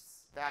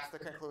exists. That's the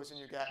conclusion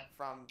you get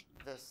from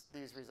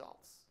these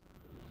results.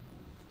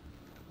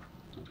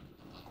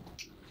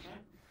 Okay?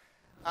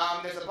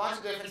 There's a bunch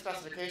of different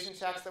specification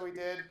checks that we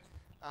did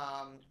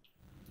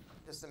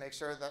just to make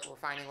sure that we're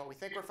finding what we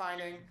think we're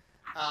finding.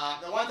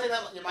 The one thing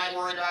that you might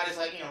worry about is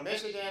like,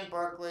 Michigan,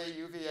 Berkeley,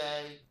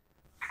 UVA,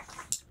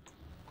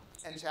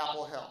 and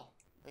Chapel Hill.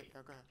 Hey, go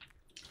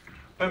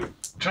ahead. I'm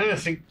trying to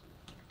think,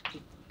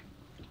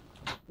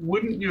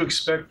 wouldn't you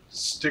expect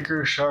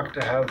sticker shock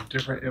to have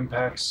different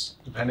impacts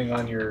depending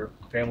on your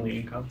family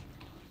income?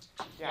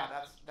 Yeah,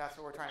 that's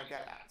what we're trying to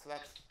get at. So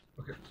that's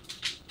Okay.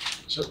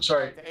 So,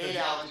 sorry. the aid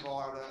eligible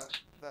are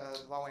the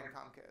low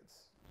income kids.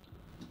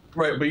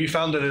 Right, but you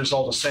found that it's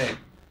all the same,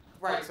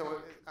 Right, so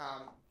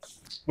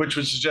which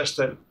would suggest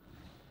that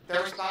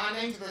they're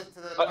responding to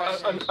the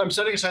question. I'm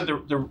setting aside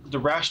the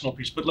rational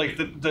piece, but like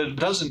the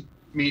doesn't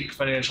meet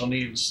financial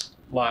needs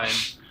line,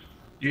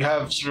 you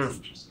have sort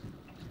of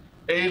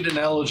aid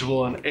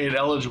ineligible and aid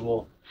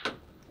eligible.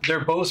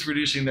 They're both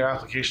reducing their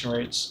application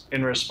rates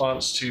in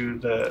response to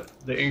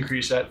the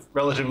increase at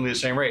relatively the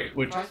same rate.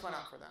 Which Price went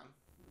up for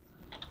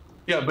them.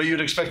 yeah, but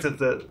you'd expect that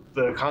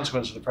the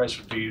consequence of the price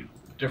would be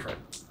different,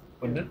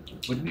 wouldn't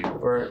it? Wouldn't you?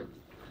 Or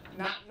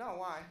No,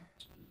 why?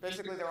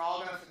 Basically, they're all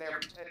going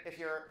to, if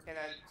you're in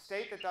a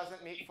state that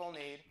doesn't meet full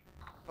need,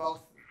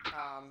 both,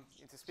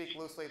 to speak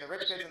loosely, the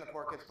rich kids and the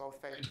poor kids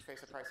both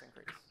face a price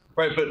increase.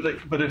 right,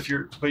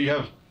 but you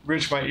have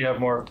rich, you have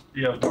more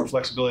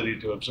flexibility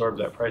to absorb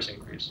that price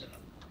increase.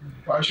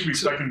 Well, I should be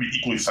expecting to be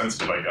equally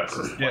sensitive, I guess.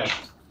 Is the Yeah.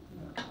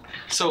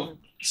 question.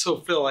 So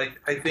Phil, I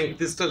think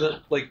this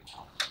doesn't, like,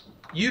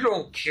 you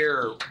don't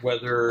care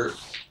whether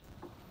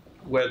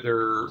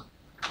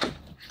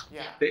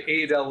Yeah. the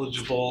aid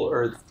eligible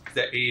or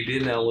the aid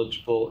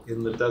ineligible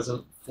in the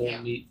doesn't full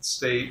meet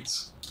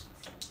states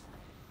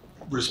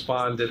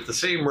respond at the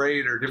same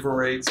rate or different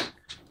rates.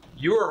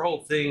 Your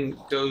whole thing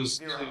goes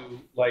to,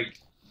 like,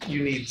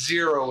 you need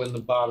 0 in the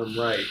bottom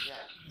right. Yeah.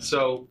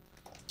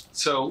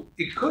 So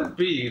it could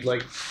be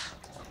like,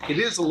 it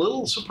is a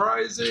little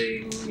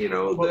surprising,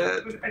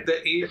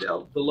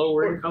 that the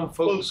lower income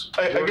folks.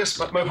 I guess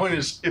my point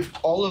is, if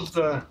all of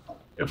the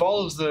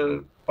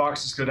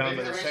boxes go down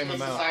by the same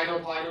amount. Decide to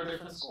apply to a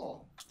different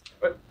school.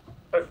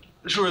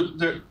 Sure.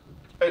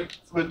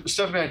 But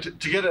Stephanie,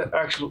 to get at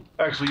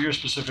actually your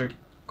specific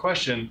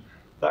question,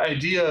 the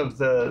idea of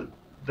the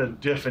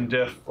diff and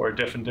diff or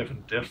diff and diff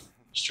and diff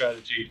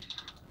strategy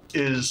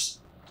is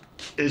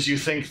you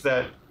think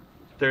that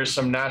there's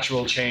some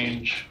natural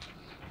change,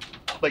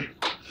 like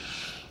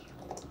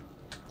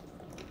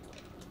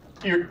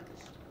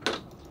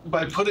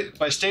by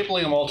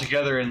stapling them all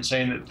together and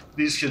saying that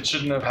these kids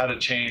shouldn't have had a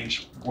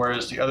change,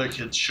 whereas the other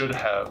kids should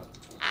have.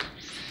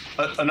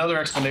 Another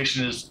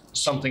explanation is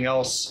something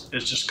else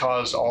has just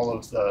caused all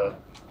of the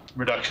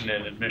reduction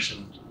in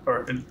admissions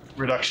or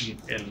reduction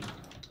in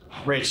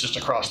rates just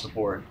across the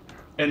board.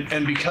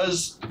 And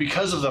because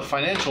of the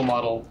financial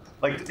model,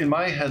 like in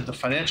my head, the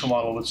financial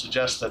model would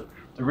suggest that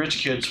the rich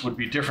kids would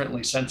be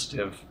differently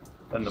sensitive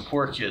than the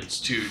poor kids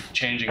to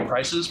changing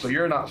prices, but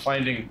you're not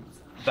finding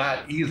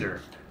that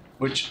either,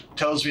 which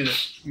tells me that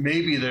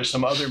maybe there's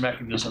some other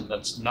mechanism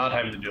that's not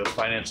having to do with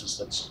finances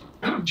that's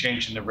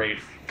changing the rate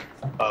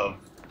of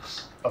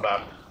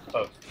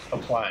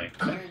applying.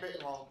 At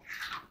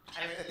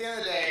the end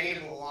of the day, I need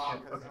to move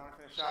along because I want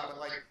to finish up. But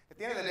like at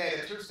the end of the day,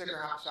 the true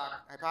sticker shock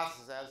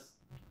hypothesis, as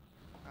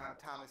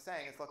Tom is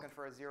saying, is looking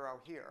for a 0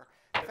 here.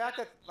 The fact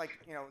that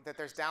that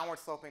there's downward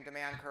sloping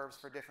demand curves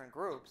for different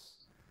groups,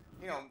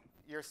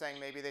 you're saying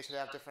maybe they should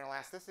have different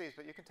elasticities,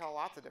 but you can tell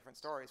lots of different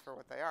stories for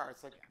what they are.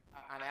 It's like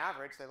on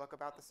average, they look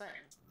about the same.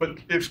 But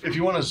if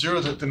you want to zero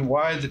that, then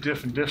why the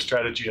diff and diff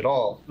strategy at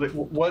all? Like,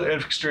 what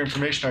extra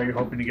information are you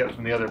hoping to get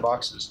from the other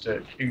boxes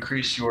to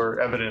increase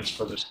your evidence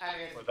for this? I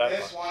mean, for that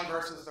this box? one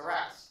versus the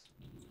rest.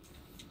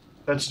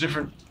 That's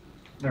different.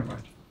 Never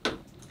mind.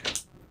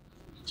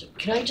 So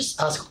can I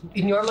just ask,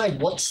 in your mind,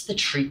 what's the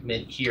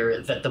treatment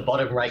here that the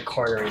bottom right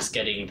corner is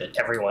getting that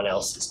everyone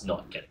else is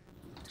not getting?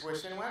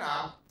 Tuition went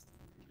up.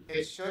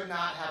 It should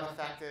not have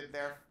affected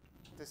their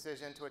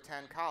decision to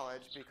attend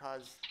college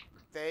because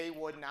they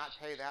would not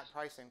pay that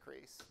price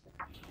increase.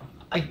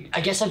 I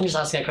guess I'm just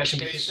asking that question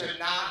They because, should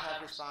not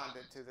have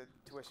responded to the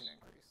tuition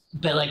increase.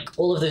 but like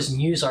all of those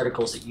news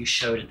articles that you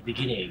showed at the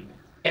beginning,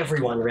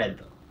 everyone read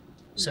them.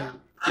 So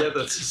Yeah,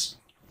 that's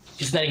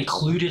is that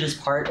included as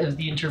part of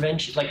the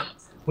intervention? Like,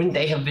 wouldn't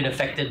they have been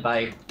affected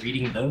by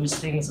reading those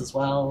things as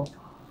well?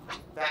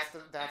 That's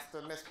the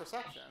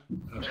misperception.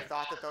 They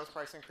thought that those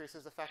price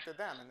increases affected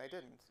them, and they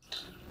didn't.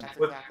 That's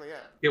What- exactly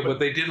it. Yeah, what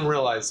they didn't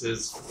realize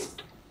is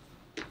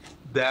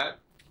that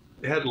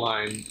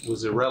headline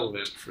was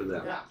irrelevant for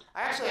them. Yeah,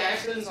 I have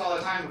students all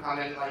the time who come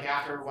in like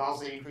after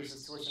Wellesley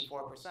increases tuition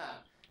 4%,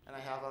 and I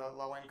have a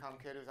low-income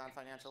kid who's on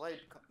financial aid,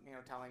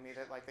 telling me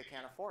that like they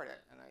can't afford it,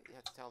 and I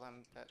have to tell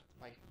them that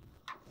like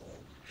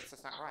it's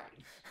just not right.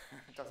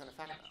 It doesn't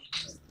affect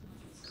them.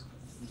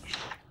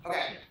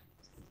 Okay.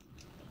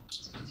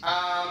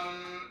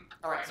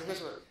 All right, so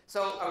here's what.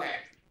 So, okay.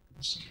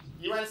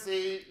 UNC,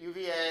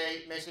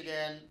 UVA,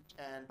 Michigan,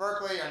 and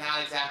Berkeley are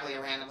not exactly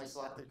a randomly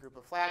selected group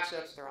of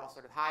flagships. They're all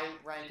sort of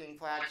high-ranking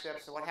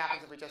flagships. So what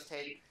happens if we just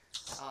take,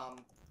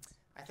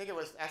 I think it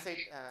was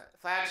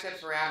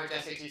flagships where average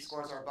SAT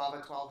scores are above a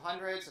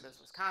 1200. So there's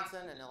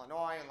Wisconsin and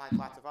Illinois and like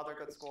lots of other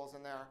good schools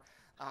in there.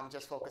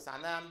 Just focus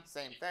on them.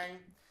 Same thing.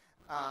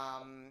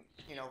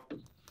 You know,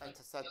 I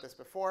said this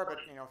before, but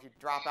you know, if you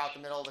drop out the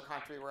middle of the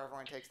country where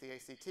everyone takes the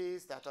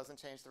ACTs, that doesn't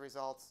change the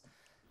results.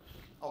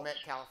 Omit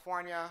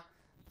California,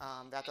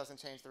 that doesn't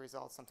change the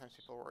results. Sometimes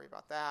people worry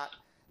about that.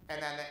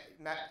 And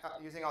then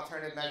using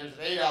alternative measures of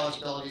aid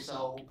eligibility,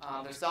 so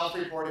there's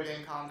self-reported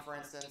income, for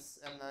instance,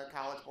 in the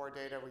College Board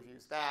data, we've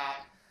used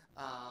that.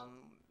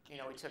 You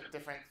know, we took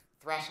different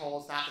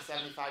thresholds, not the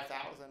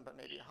 75,000, but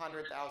maybe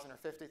 100,000 or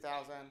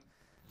 50,000.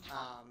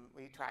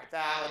 We tried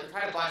that. Like, we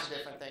tried a bunch of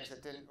different things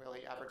that didn't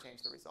really ever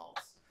change the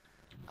results.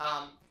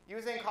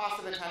 Using cost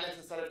of attendance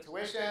instead of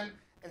tuition,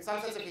 in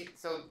some sense,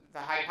 so the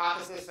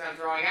hypothesis that I'm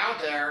throwing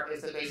out there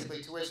is that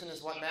basically tuition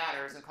is what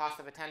matters, and cost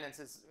of attendance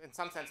is, in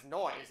some sense,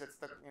 noise. It's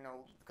the, you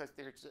know, because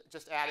they're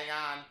just adding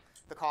on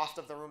the cost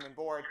of the room and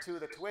board to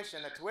the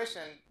tuition. The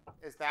tuition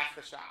that's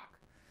the shock.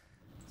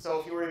 So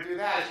if you were to do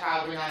that, it's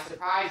probably not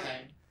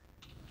surprising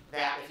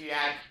that if you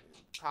add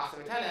cost of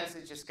attendance,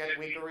 you just get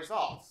weaker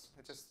results.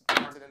 It just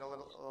turns it into a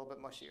little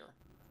bit mushier.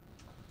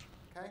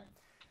 Okay.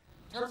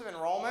 In terms of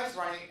enrollments,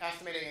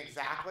 estimating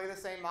exactly the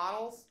same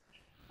models,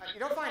 you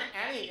don't find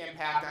any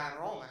impact on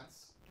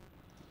enrollments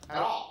at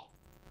all.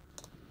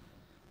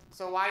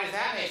 So why does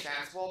that make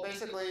sense? Well,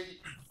 basically,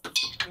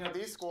 you know,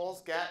 these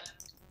schools get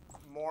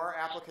more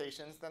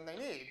applications than they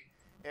need.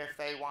 If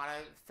they want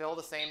to fill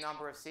the same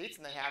number of seats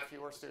and they have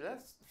fewer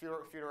students,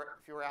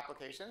 fewer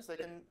applications, they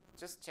can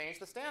just change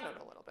the standard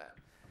a little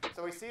bit.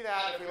 So we see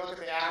that if we look at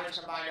the average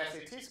combined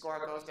SAT score,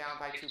 it goes down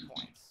by 2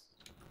 points.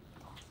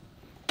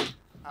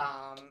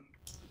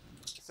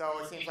 So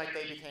it seems like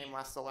they became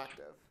less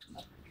selective.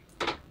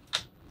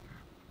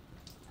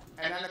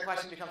 And then the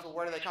question becomes, well,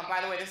 where do they come?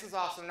 By the way, this is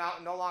also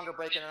no longer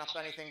breaking up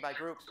anything by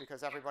groups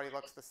because everybody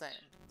looks the same.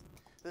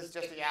 This is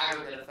just the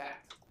aggregate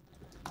effect.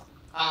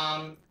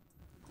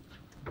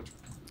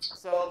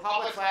 So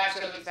public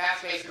flagships,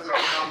 that's basically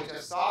what we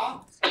just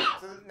saw.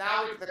 So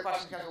now the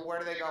question becomes, well, where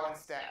do they go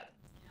instead?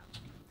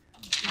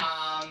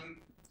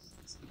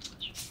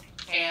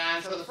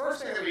 And so the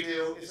first thing that we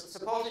do is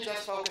suppose we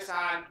just focus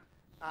on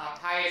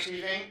high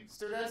achieving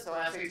students, so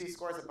SAT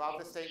scores above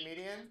the state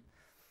median.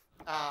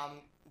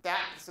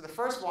 So the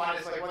first one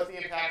is like, what's the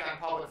impact on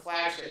public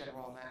flagship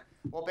enrollment?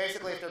 Well,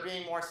 basically, if they're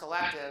being more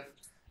selective,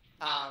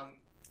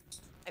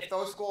 if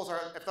those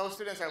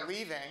students are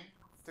leaving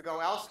to go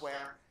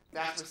elsewhere,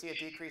 that's when we see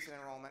a decrease in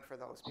enrollment for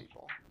those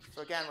people.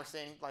 So again, we're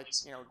seeing like,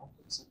 you know,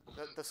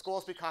 the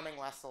school's becoming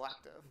less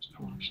selective.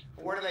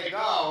 Where do they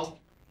go?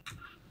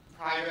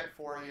 Private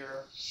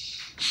four-year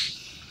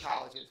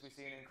colleges, we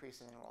see an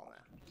increase in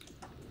enrollment.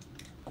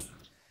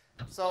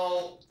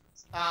 So,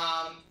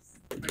 I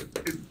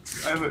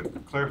have a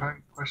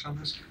clarifying question on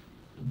this.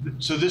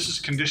 So this is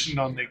conditioned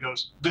on they go.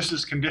 This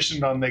is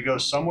conditioned on they go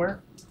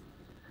somewhere.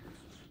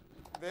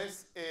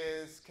 This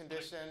is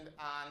conditioned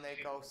on they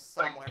go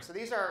somewhere. So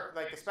these are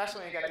like,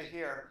 especially when you get to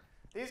here,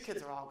 these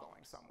kids are all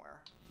going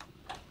somewhere.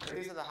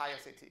 These are the high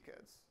SAT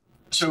kids.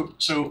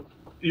 So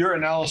your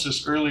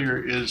analysis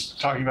earlier is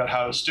talking about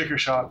how sticker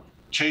shock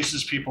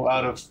chases people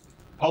out of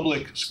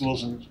public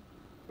schools and,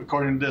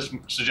 according to this,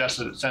 suggests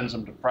that it sends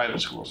them to private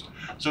schools.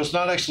 So it's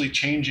not actually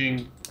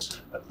changing.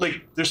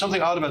 Like, there's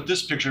something odd about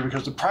this picture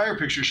because the prior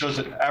picture shows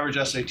that average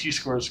SAT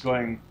score is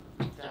going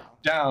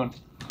down.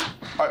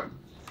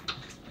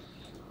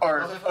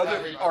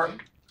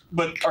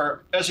 But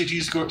are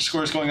SAT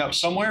scores going up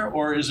somewhere,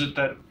 or is it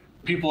that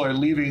people are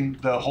leaving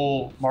the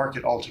whole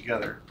market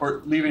altogether,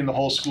 or leaving the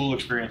whole school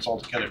experience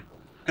altogether?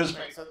 Because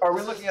are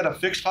we looking at a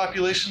fixed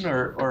population,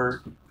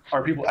 or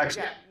are people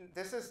exiting? Yeah,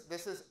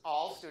 this is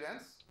all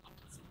students,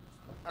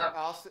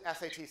 all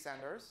SAT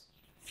senders.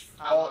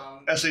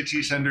 All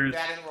SAT senders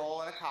that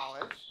enroll in a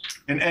college.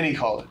 In any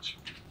college.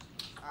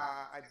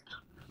 I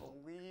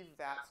believe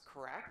that's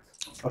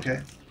correct.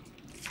 Okay.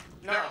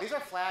 No, these are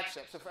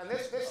flagships. So and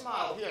this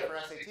model here for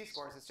SAT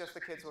scores is just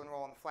the kids who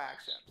enroll in the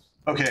flagships.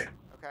 Okay.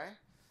 Okay.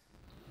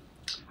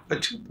 A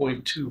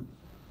 2.2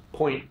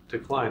 point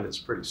decline is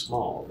pretty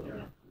small, though.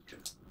 Yeah.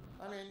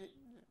 I mean,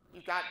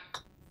 you've got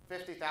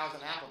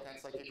 50,000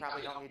 applicants. Like, you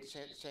probably don't need to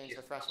change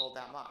the threshold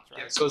that much,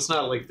 right? Yeah, so it's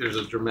not like there's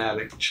a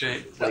dramatic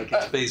change. Like,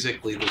 it's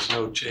basically there's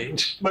no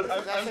change. But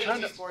I'm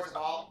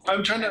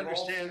trying to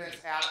understand.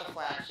 At the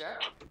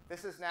flagship.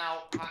 This is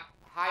now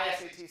high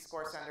SAT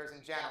score senders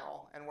in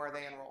general and where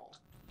they enroll.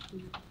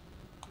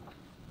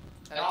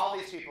 And all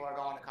these people are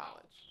going to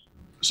college.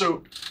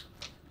 So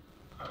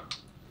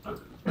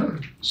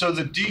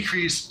the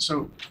decrease,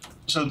 so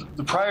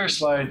the prior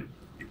slide,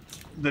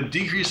 the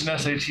decrease in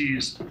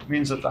SATs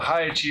means that the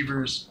high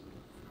achievers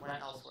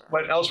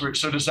went elsewhere.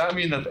 So does that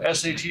mean that the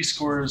SAT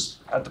scores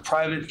at the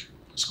private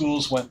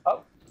schools went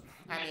up?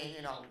 I mean,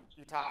 you know,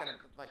 you're talking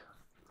like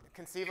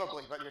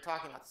conceivably, but you're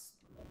talking about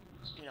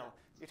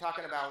you're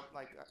talking about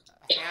like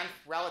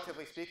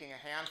relatively speaking,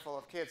 a handful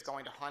of kids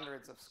going to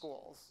hundreds of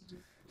schools.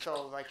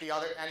 So like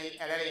at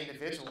any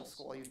individual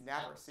school, you'd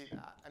never see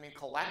that. I mean,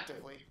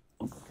 collectively,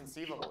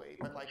 conceivably,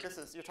 but like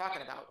you're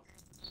talking about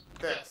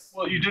this.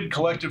 Well, you did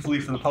collectively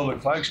for the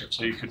public flagship,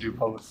 so you could do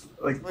public,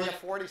 like. We have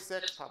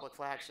 46 public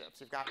flagships.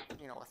 You've got,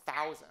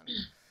 1,000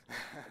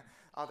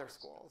 other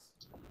schools.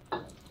 Yeah.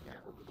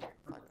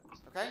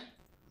 Okay?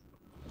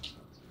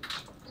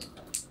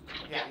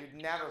 Yeah,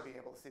 you'd never be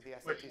able to see the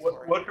SAT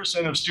score. What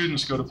percent of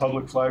students go to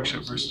public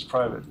flagship versus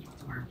private?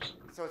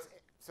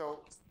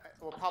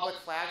 Well, public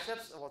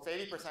flagships, well,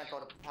 it's 80% go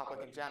to public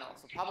in general.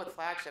 So public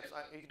flagships,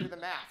 you can do the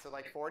math. So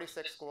like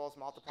 46 schools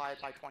multiplied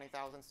by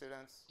 20,000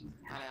 students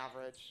on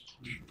average.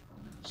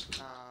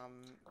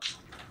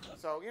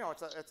 So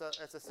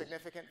it's a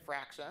significant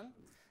fraction.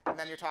 And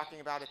then you're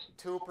talking about a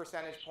 2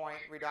 percentage point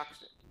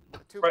reduction.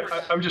 2%.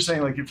 Right, I'm just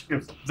saying, like, if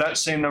that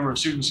same number of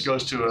students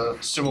goes to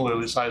a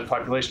similarly sized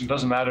population, it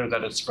doesn't matter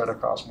that it's spread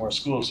across more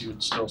schools, you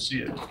would still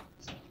see it.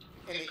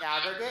 In the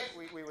aggregate,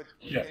 we would,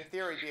 in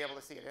theory, be able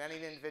to see it. At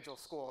any individual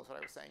school is what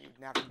I was saying. You'd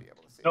never be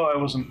able to see it. No, I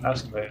wasn't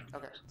asking that.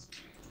 Okay.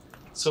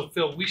 So,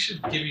 Phil, we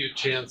should give you a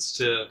chance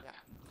to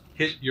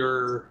hit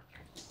your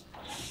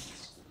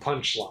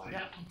punchline.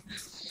 Yeah.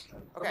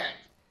 Okay.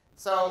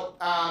 So,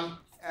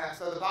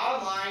 so the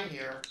bottom line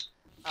here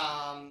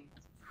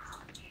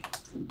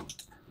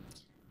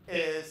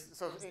is,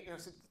 so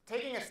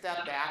taking a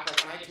step back,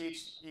 like when I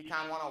teach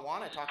Econ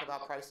 101, I talk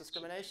about price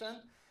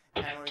discrimination.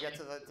 And when we get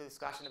to the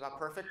discussion about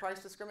perfect price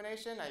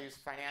discrimination, I use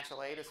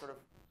financial aid as sort of,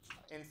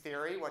 in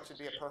theory, what should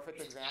be a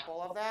perfect example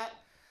of that.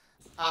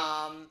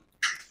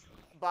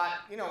 But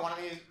one of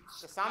the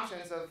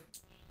assumptions of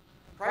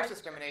price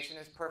discrimination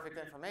is perfect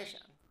information.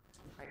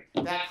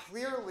 Right? That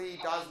clearly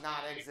does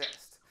not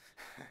exist.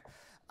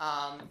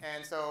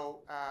 And so,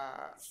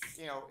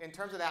 in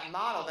terms of that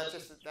model, that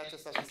just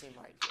doesn't seem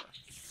right here.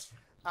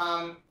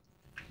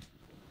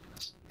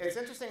 It's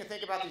interesting to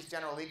think about these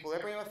general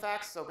equilibrium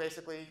effects. So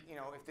basically,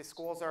 if the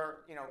schools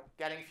are,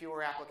 getting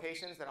fewer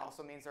applications, that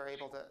also means they're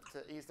able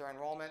to ease their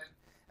enrollment,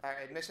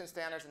 admission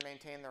standards and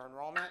maintain their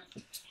enrollment.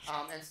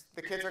 And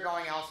the kids are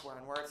going elsewhere,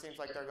 and where it seems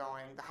like they're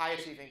going, the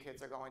high-achieving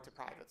kids are going to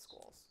private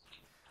schools.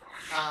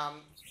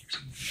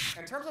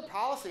 In terms of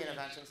policy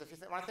interventions, if you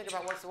want to think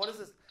about what is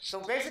this?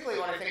 So basically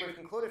what I think we've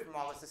concluded from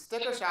all this is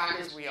sticker shock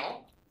is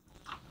real.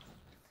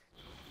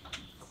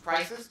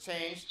 Prices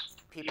change.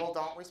 People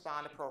don't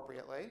respond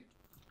appropriately.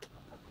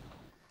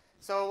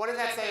 So what does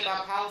that say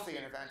about policy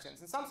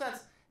interventions? In some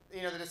sense,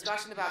 the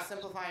discussion about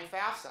simplifying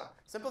FAFSA.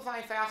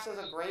 Simplifying FAFSA is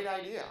a great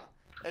idea.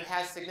 It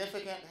has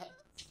significant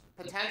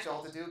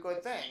potential to do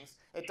good things.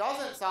 It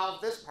doesn't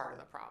solve this part of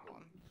the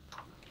problem.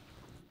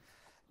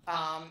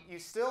 You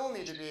still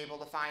need to be able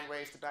to find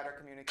ways to better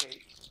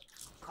communicate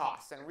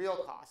costs and real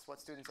costs,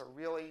 what students are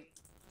really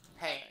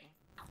paying.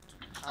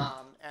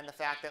 And the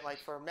fact that, like,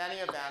 for many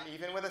of them,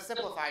 even with a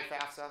simplified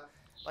FAFSA,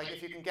 like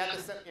if you can get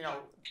the,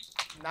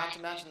 not to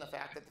mention the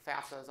fact that the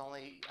FAFSA is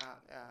only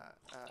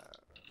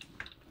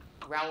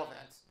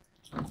relevant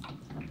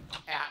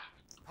at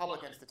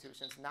public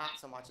institutions, not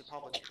so much at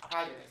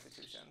private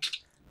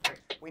institutions.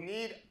 We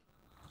need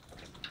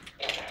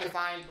to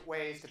find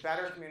ways to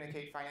better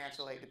communicate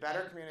financial aid, to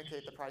better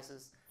communicate the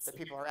prices that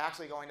people are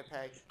actually going to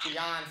pay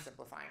beyond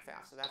simplifying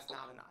FAFSA. That's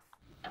not enough.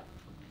 I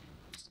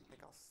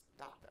think I'll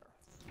stop there.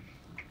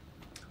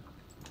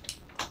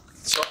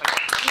 So,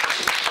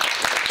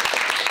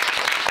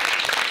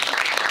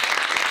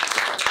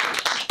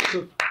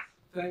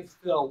 thanks,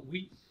 Phil.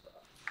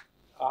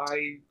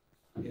 I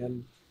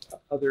and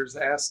others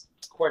asked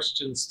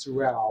questions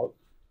throughout.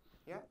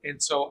 Yeah.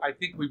 And so I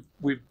think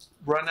we've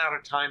run out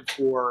of time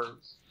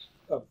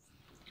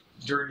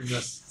during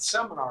this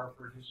seminar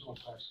for additional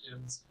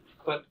questions.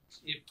 But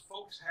if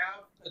folks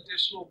have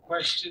additional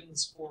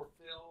questions for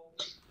Phil,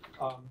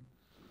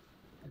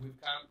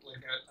 we've got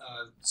like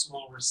a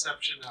small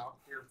reception out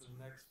here for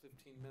the next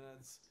 15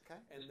 minutes. Okay.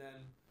 And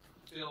then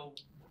Phil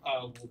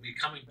will be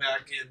coming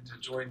back in to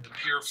join the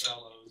PIER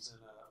fellows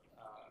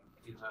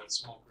in a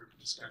small group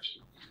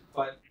discussion.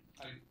 But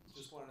I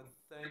just want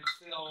to thank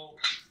Phil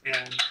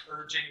and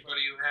urge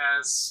anybody who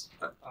has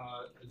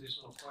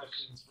additional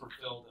questions for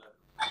Phil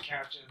to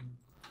catch him.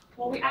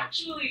 Well, we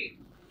actually,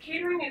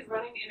 catering is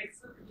running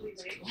inexplicably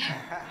late.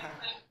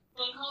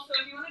 Phone call, so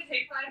if you want to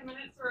take 5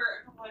 minutes for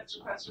a couple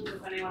extra questions,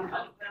 if anyone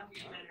has them, we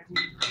can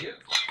entertain. Yeah.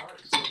 All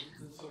right. So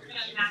we're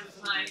gonna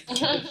maximize.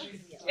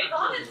 It's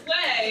on its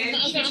way.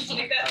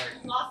 It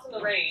got lost in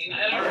the rain. I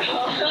don't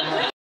know.